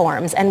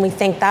platforms. And we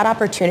think that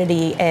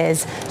opportunity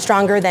is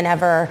stronger than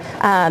ever,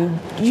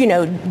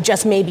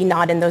 just maybe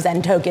not in those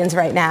end tokens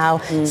right now.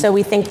 So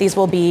we think these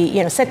will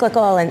be,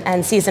 cyclical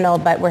and seasonal,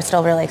 but we're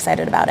still really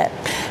excited about it.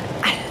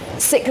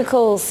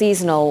 Cyclical,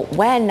 seasonal,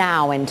 where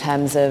now in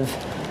terms of,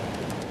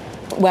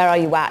 where are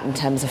you at in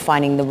terms of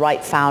finding the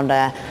right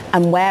founder,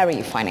 and where are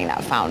you finding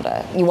that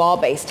founder? You are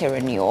based here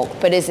in New York,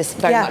 but is this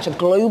very much a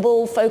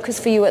global focus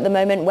for you at the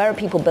moment? Where are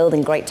people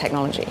building great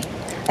technology?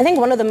 I think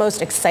one of the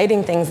most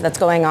exciting things that's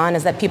going on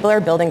is that people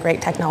are building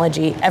great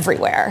technology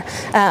everywhere.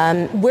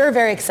 We're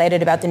very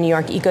excited about the New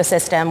York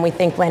ecosystem. We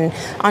think when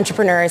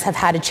entrepreneurs have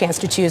had a chance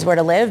to choose where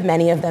to live,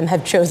 many of them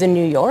have chosen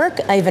New York,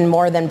 even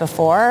more than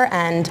before,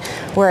 and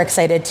we're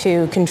excited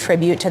to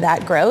contribute to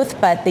that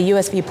growth. But the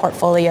USV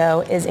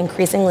portfolio is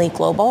increasingly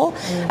global.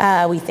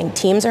 We think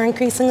teams are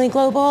increasingly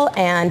global,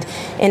 and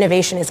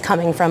innovation is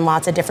coming from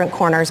lots of different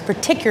corners,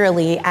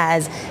 particularly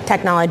as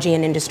technology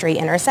and industry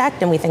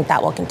intersect, and we think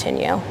that will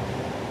continue.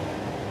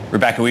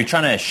 Rebecca, we're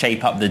trying to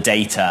shape up the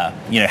data,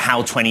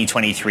 how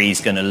 2023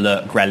 is going to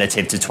look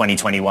relative to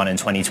 2021 and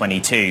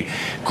 2022.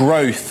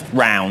 Growth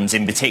rounds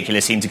in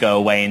particular seem to go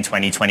away in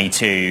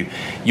 2022.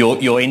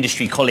 Your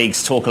industry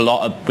colleagues talk a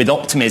lot with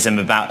optimism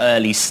about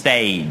early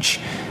stage.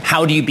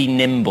 How do you be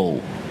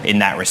nimble in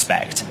that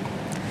respect?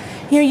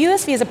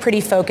 USV is a pretty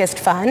focused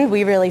fund.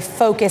 We really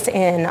focus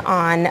in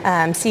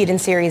on seed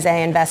and Series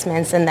A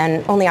investments and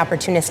then only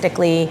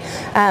opportunistically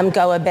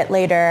go a bit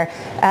later.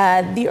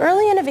 The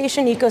early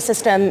innovation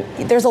ecosystem,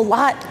 there's a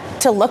lot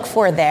to look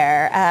for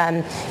there.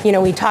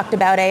 We talked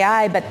about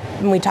AI, but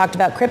we talked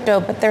about crypto,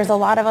 but there's a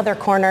lot of other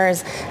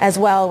corners as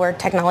well where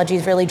technology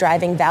is really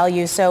driving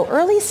value. So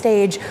early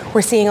stage,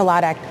 we're seeing a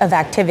lot of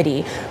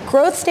activity.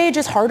 Growth stage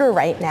is harder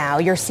right now.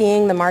 You're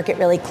seeing the market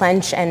really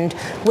clench and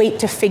wait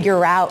to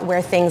figure out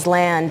where things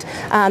land.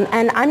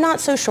 And I'm not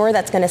so sure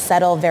that's going to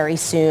settle very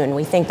soon.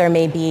 We think there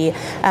may be,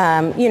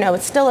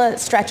 it's still a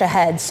stretch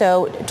ahead.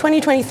 So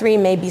 2023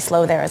 may be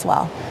slow there as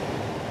well.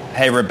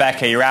 Hey,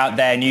 Rebecca, you're out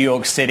there in New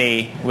York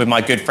City with my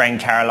good friend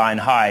Caroline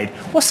Hyde.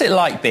 What's it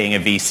like being a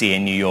VC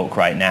in New York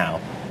right now?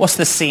 What's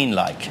the scene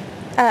like?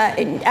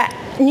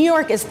 New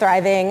York is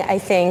thriving. I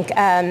think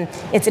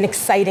it's an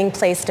exciting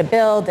place to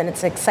build and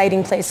it's an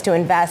exciting place to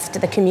invest.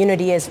 The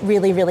community is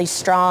really, really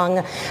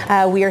strong.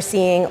 We are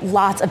seeing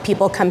lots of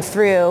people come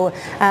through,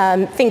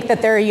 think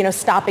that they're,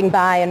 stopping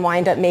by and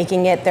wind up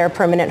making it their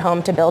permanent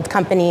home to build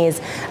companies.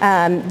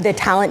 The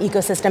talent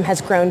ecosystem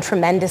has grown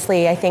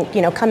tremendously. I think,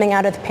 coming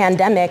out of the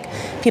pandemic,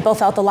 people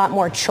felt a lot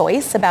more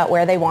choice about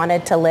where they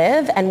wanted to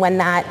live. And when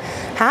that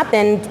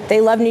happened,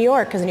 they love New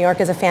York because New York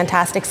is a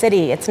fantastic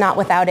city. It's not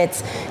without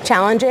its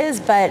challenges,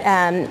 but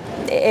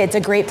it's a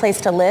great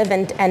place to live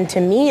and to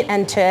meet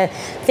and to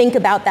think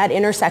about that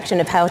intersection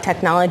of how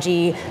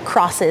technology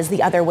crosses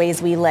the other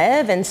ways we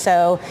live. And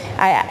so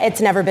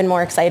it's never been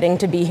more exciting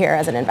to be here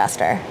as an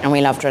investor. And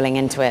we love drilling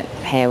into it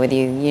here with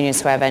you. Union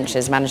Square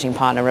Ventures Managing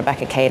Partner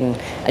Rebecca Caden,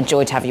 a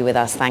joy to have you with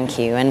us. Thank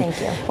you. And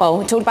thank you. Well,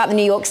 we talked about the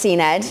New York scene,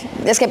 Ed.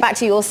 Let's get back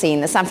to your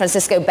scene, the San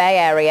Francisco Bay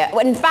Area.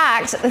 In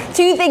fact,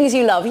 two things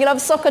you love. You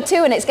love soccer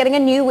too, and it's getting a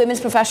new women's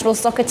professional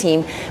soccer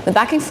team with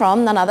backing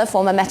from none other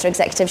former Meta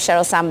executive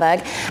Sheryl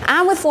Sandberg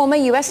and with former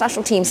US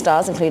national team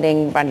stars,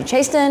 including Brandy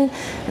Chaston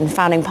and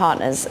founding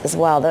partners as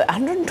well. The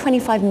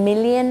 $125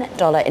 million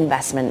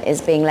investment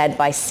is being led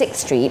by 6th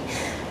Street,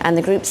 and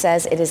the group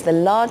says it is the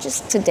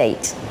largest to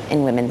date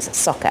in women's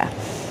soccer.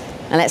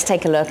 And let's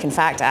take a look, in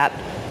fact, at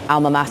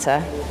alma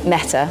mater,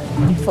 Meta,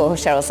 for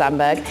Sheryl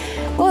Sandberg.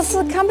 Well,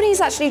 so the company is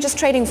actually just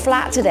trading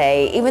flat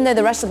today, even though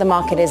the rest of the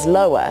market is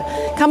lower.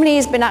 Company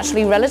has been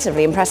actually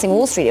relatively impressing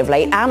Wall Street of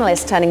late.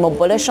 Analysts turning more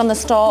bullish on the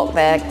stock.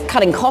 They're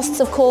cutting costs,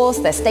 of course.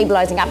 They're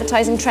stabilizing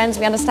advertising trends,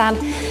 we understand.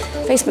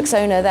 Facebook's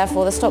owner,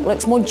 therefore, the stock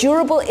looks more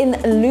durable in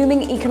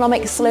looming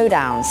economic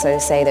slowdown, so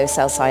say those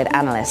sell-side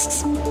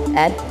analysts.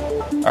 Ed?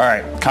 All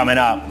right, coming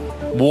up,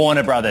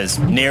 Warner Brothers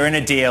nearing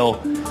a deal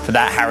for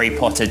that Harry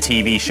Potter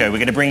TV show. We're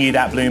going to bring you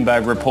that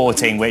Bloomberg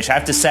reporting, which I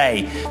have to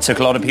say took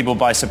a lot of people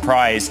by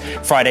surprise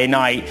Friday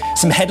night.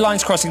 Some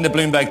headlines crossing the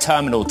Bloomberg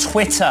terminal.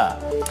 Twitter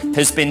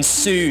has been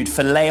sued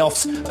for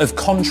layoffs of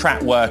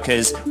contract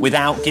workers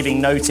without giving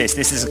notice.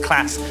 This is a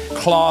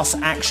class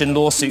action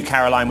lawsuit,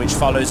 Caroline, which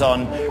follows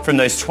on from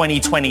those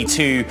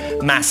 2022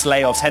 mass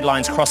layoffs.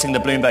 Headlines crossing the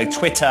Bloomberg.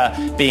 Twitter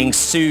being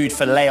sued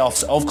for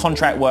layoffs of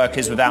contract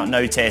workers without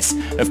notice.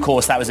 Of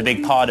course, that was a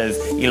big part of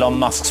Elon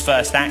Musk's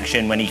first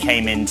action when he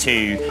came into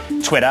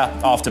Twitter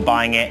after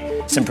buying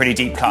it. Some pretty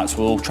deep cuts.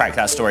 We'll track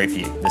that story for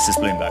you. This is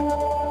Bloomberg.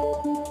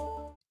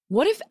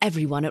 What if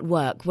everyone at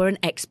work were an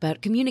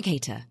expert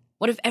communicator?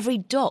 What if every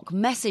doc,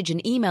 message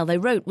and email they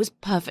wrote was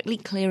perfectly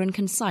clear and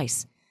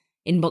concise?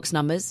 Inbox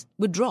numbers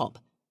would drop,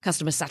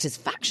 customer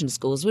satisfaction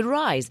scores would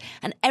rise,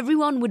 and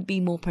everyone would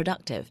be more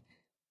productive.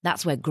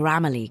 That's where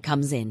Grammarly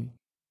comes in.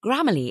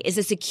 Grammarly is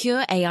a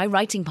secure AI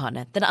writing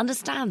partner that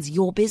understands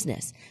your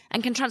business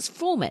and can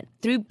transform it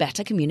through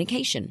better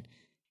communication.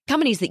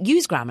 Companies that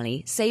use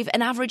Grammarly save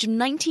an average of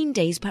 19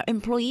 days per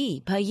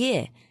employee per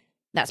year.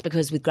 That's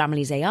because with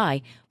Grammarly's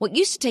AI, what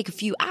used to take a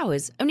few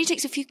hours only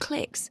takes a few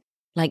clicks.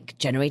 Like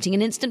generating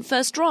an instant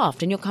first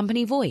draft in your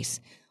company voice,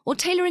 or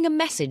tailoring a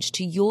message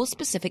to your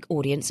specific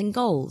audience and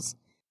goals.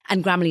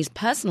 And Grammarly's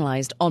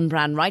personalized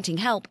on-brand writing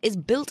help is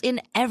built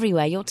in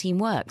everywhere your team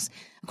works,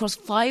 across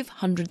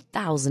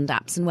 500,000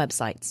 apps and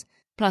websites.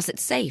 Plus,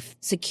 it's safe,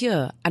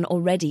 secure, and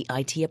already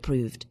IT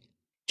approved.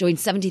 Join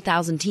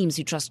 70,000 teams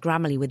who trust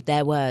Grammarly with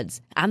their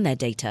words and their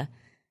data.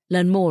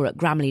 Learn more at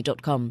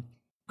Grammarly.com.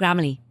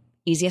 Grammarly.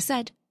 Easier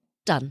said,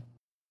 done.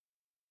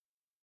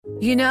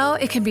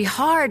 It can be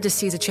hard to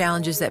see the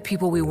challenges that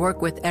people we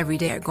work with every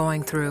day are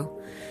going through.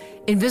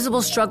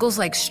 Invisible struggles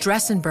like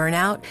stress and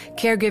burnout,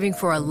 caregiving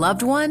for a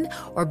loved one,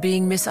 or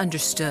being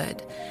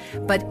misunderstood.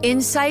 But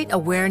insight,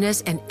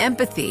 awareness, and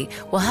empathy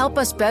will help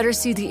us better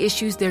see the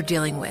issues they're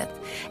dealing with.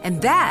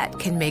 And that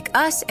can make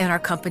us and our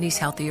companies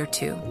healthier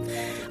too.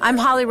 I'm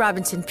Holly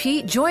Robinson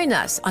Peete. Join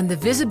us on The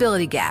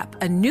Visibility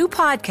Gap, a new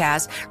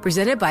podcast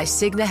presented by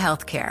Cigna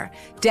Healthcare.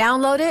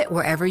 Download it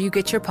wherever you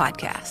get your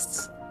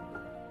podcasts.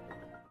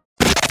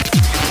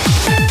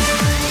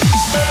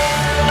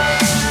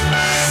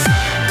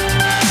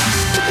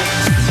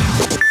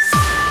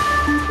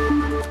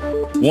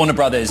 Warner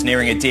Brothers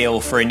nearing a deal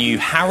for a new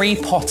Harry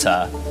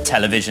Potter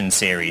television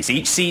series.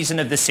 Each season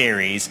of the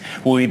series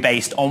will be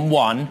based on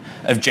one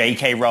of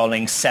J.K.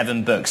 Rowling's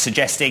 7 books,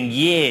 suggesting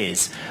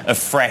years of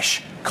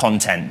fresh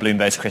content.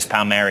 Bloomberg's Chris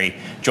Palmieri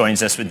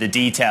joins us with the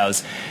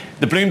details.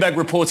 The Bloomberg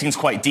reporting is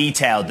quite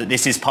detailed that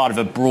this is part of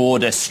a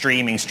broader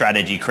streaming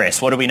strategy,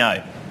 Chris. What do we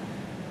know?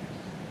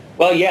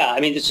 Well, yeah. I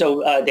mean,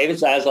 so David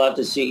Zaslav,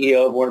 the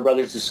CEO of Warner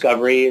Brothers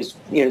Discovery, is,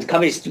 the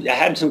company's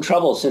had some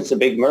trouble since the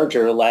big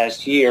merger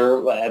last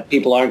year.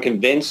 People aren't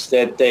convinced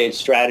that its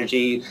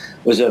strategy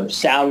was a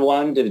sound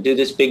one to do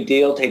this big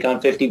deal, take on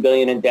 $50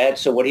 billion in debt.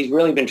 So what he's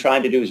really been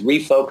trying to do is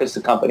refocus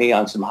the company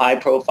on some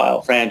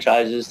high-profile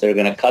franchises that are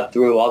going to cut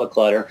through all the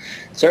clutter.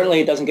 Certainly,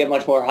 it doesn't get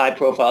much more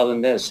high-profile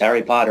than this,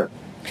 Harry Potter.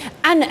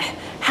 And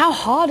how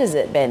hard has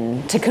it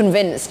been to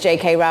convince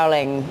J.K.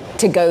 Rowling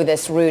to go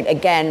this route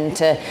again,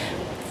 to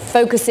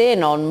focus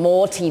in on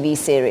more TV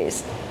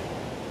series?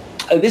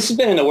 This has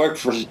been in the work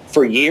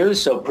for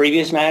years. So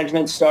previous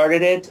management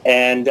started it,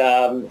 and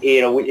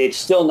it's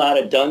still not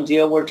a done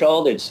deal. We're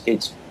told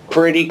it's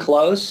pretty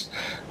close.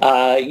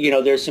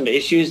 There's some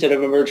issues that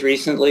have emerged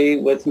recently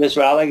with Ms.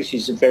 Rowling.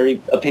 She's a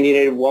very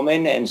opinionated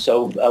woman, and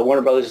so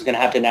Warner Brothers is going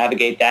to have to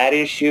navigate that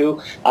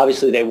issue.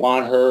 Obviously, they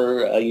want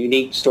her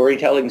unique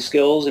storytelling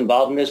skills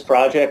involved in this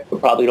project, but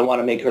probably don't want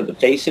to make her the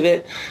face of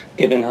it,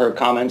 given her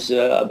comments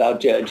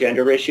about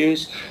gender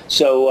issues.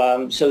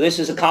 So this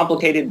is a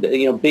complicated,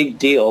 big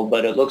deal,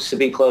 but it looks to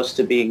be close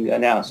to being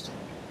announced.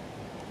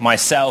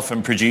 Myself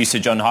and producer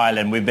John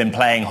Hyland, we've been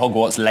playing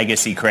Hogwarts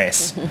Legacy,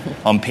 Chris,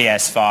 on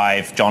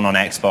PS5, John on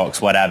Xbox,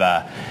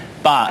 whatever.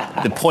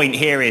 But the point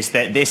here is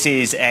that this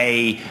is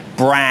a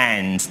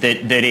brand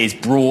that is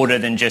broader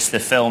than just the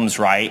films,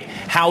 right?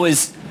 How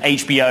has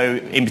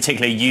HBO in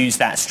particular used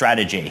that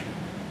strategy?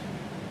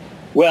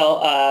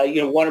 Well,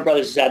 Warner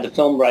Brothers has had the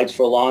film rights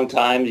for a long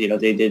time.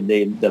 They did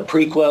the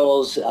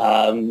prequels,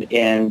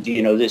 and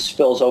this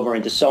spills over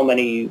into so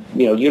many.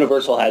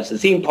 Universal has the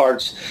theme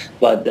parks,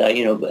 but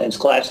and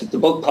Scholastic the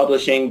book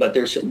publishing. But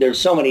there's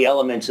so many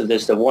elements of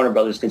this that Warner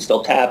Brothers can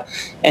still tap.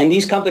 And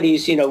these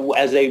companies,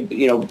 as they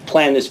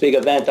plan this big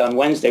event on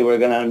Wednesday, we're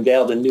going to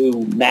unveil the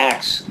new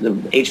Max, the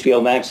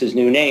HBO Max's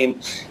new name.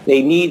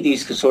 They need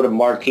these sort of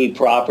marquee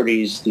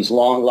properties, these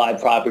long live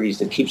properties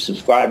that keep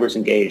subscribers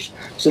engaged.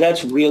 So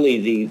that's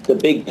really the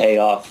big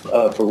payoff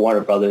for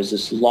Warner Brothers,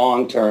 this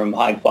long-term,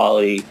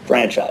 high-quality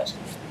franchise.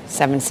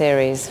 7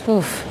 series.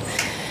 Oof.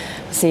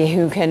 See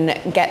who can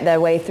get their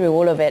way through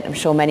all of it. I'm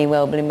sure many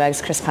will.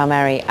 Bloomberg's Chris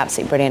Palmieri,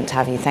 absolutely brilliant to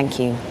have you. Thank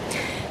you.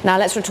 Now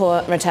let's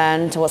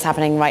return to what's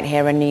happening right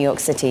here in New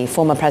York City.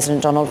 Former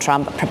President Donald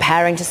Trump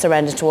preparing to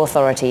surrender to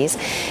authorities.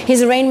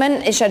 His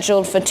arraignment is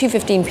scheduled for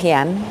 2:15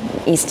 p.m.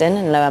 Eastern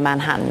in Lower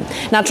Manhattan.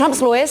 Now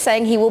Trump's lawyers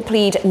saying he will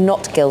plead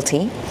not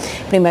guilty.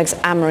 Bloomberg's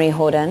Anne-Marie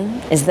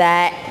Horden is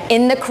there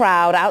in the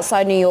crowd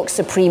outside New York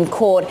Supreme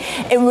Court.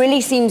 It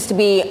really seems to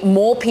be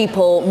more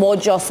people, more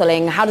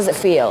jostling. How does it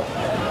feel?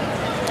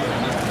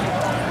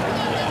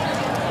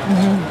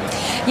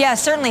 Yeah,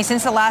 certainly.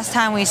 Since the last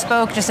time we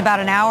spoke just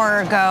about an hour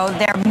ago,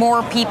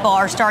 more people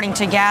are starting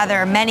to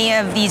gather. Many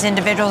of these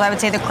individuals, I would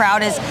say the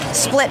crowd is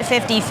split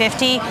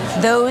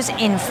 50-50. Those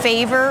in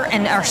favor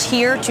and are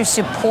here to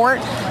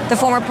support the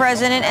former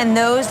president, and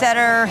those that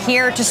are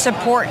here to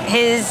support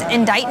his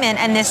indictment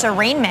and this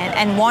arraignment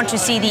and want to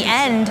see the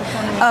end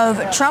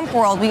of Trump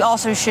world. We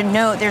also should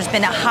note there's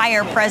been a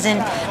higher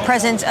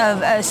presence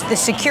of the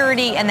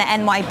security and the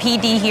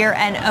NYPD here,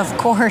 and of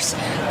course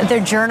the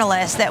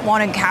journalists that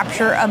want to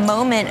capture a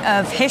moment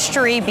of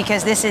history,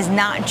 because this is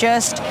not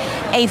just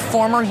a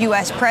former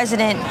U.S.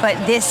 president, but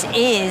this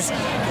is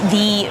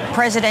the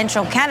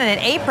presidential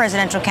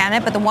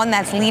candidate, but the one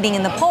that's leading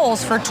in the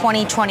polls for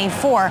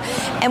 2024.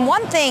 And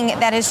one thing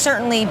that has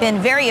certainly been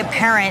very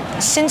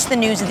apparent since the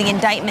news of the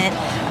indictment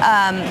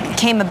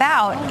came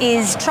about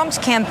is Trump's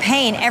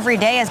campaign every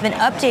day has been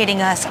updating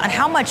us on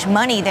how much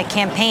money the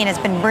campaign has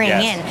been bringing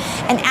in.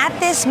 And at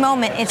this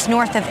moment, it's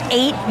north of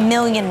 $8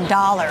 million.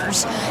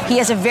 He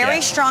has a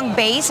very strong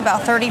base,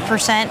 about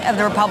 30% of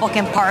the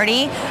Republican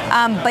Party.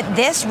 But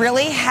this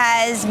really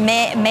has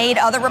made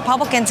other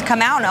Republicans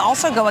come out and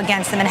also go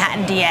against the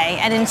Manhattan DA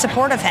and in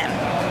support of him.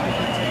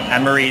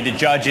 Anne-Marie, the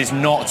judge is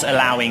not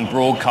allowing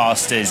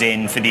broadcasters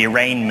in for the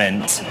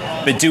arraignment,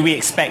 but do we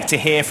expect to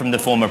hear from the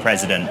former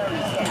president?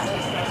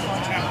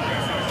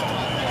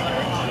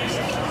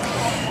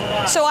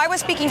 So I was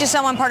speaking to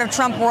someone part of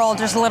Trump world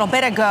just a little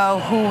bit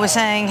ago who was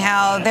saying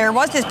how there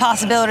was this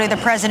possibility the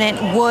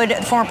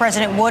former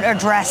president would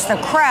address the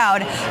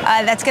crowd.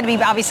 That's going to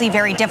be obviously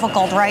very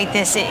difficult, right?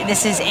 This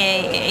is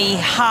a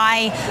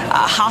high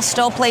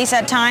hostile place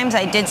at times.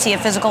 I did see a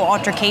physical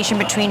altercation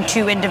between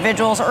two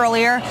individuals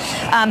earlier.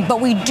 But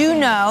we do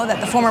know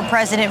that the former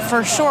president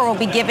for sure will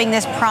be giving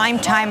this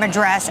primetime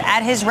address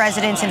at his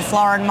residence in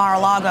Florida,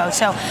 Mar-a-Lago.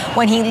 So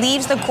when he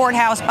leaves the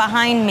courthouse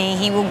behind me,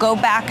 he will go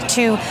back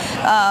to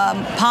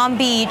Palm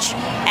Beach,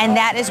 and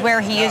that is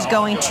where he is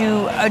going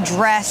to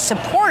address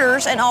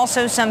supporters and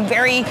also some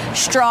very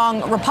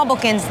strong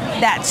Republicans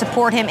that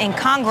support him in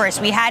Congress.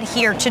 We had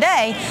here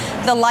today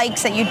the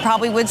likes that you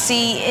probably would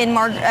see in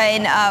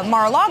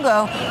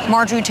Mar-a-Lago,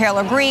 Marjorie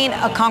Taylor Greene,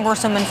 a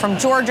congresswoman from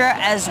Georgia,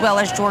 as well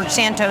as George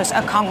Santos,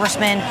 a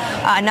congressman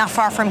not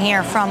far from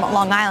here from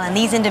Long Island.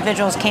 These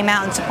individuals came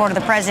out in support of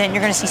the president.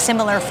 You're going to see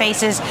similar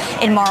faces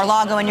in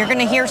Mar-a-Lago, and you're going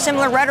to hear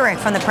similar rhetoric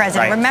from the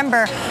president. Right.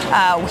 Remember,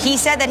 he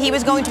said that he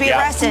was going to be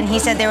arrested, and he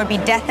said there would be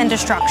death and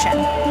destruction.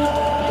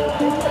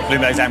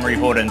 Bloomberg's Anne-Marie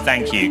Borden,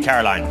 thank you.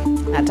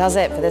 Caroline. That does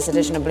it for this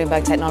edition of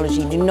Bloomberg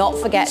Technology. Do not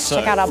forget to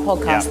check out our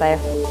podcast, though.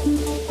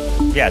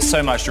 Yeah,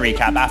 so much to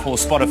recap. Apple,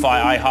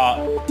 Spotify,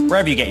 iHeart,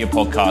 wherever you get your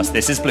podcast.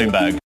 This is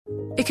Bloomberg.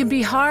 It can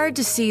be hard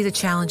to see the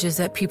challenges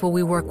that people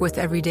we work with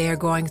every day are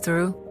going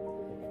through.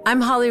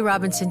 I'm Holly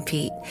Robinson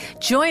Pete.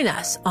 Join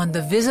us on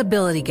The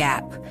Visibility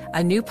Gap,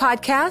 a new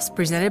podcast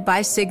presented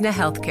by Cigna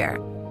Healthcare.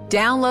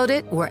 Download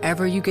it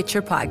wherever you get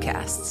your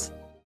podcasts.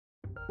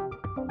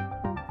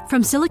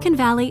 From Silicon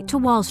Valley to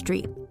Wall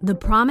Street, the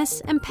promise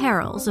and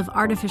perils of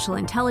artificial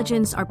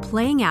intelligence are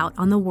playing out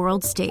on the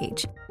world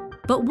stage.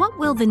 But what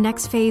will the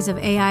next phase of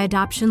AI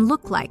adoption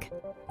look like?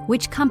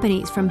 Which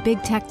companies from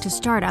big tech to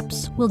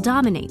startups will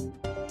dominate?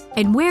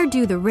 And where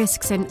do the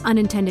risks and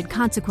unintended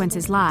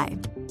consequences lie?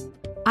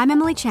 I'm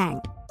Emily Chang.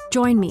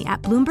 Join me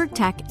at Bloomberg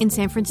Tech in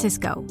San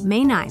Francisco,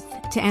 May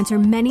 9th, to answer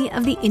many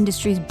of the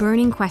industry's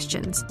burning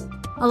questions,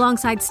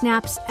 alongside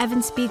Snap's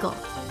Evan Spiegel,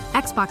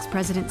 Xbox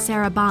President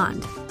Sarah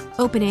Bond,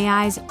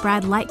 OpenAI's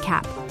Brad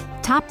Lightcap,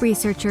 top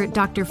researcher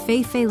Dr.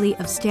 Fei-Fei Li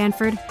of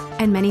Stanford,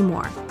 and many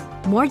more.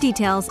 More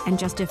details and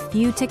just a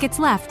few tickets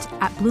left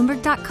at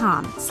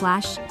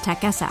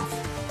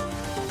Bloomberg.com/TechSF.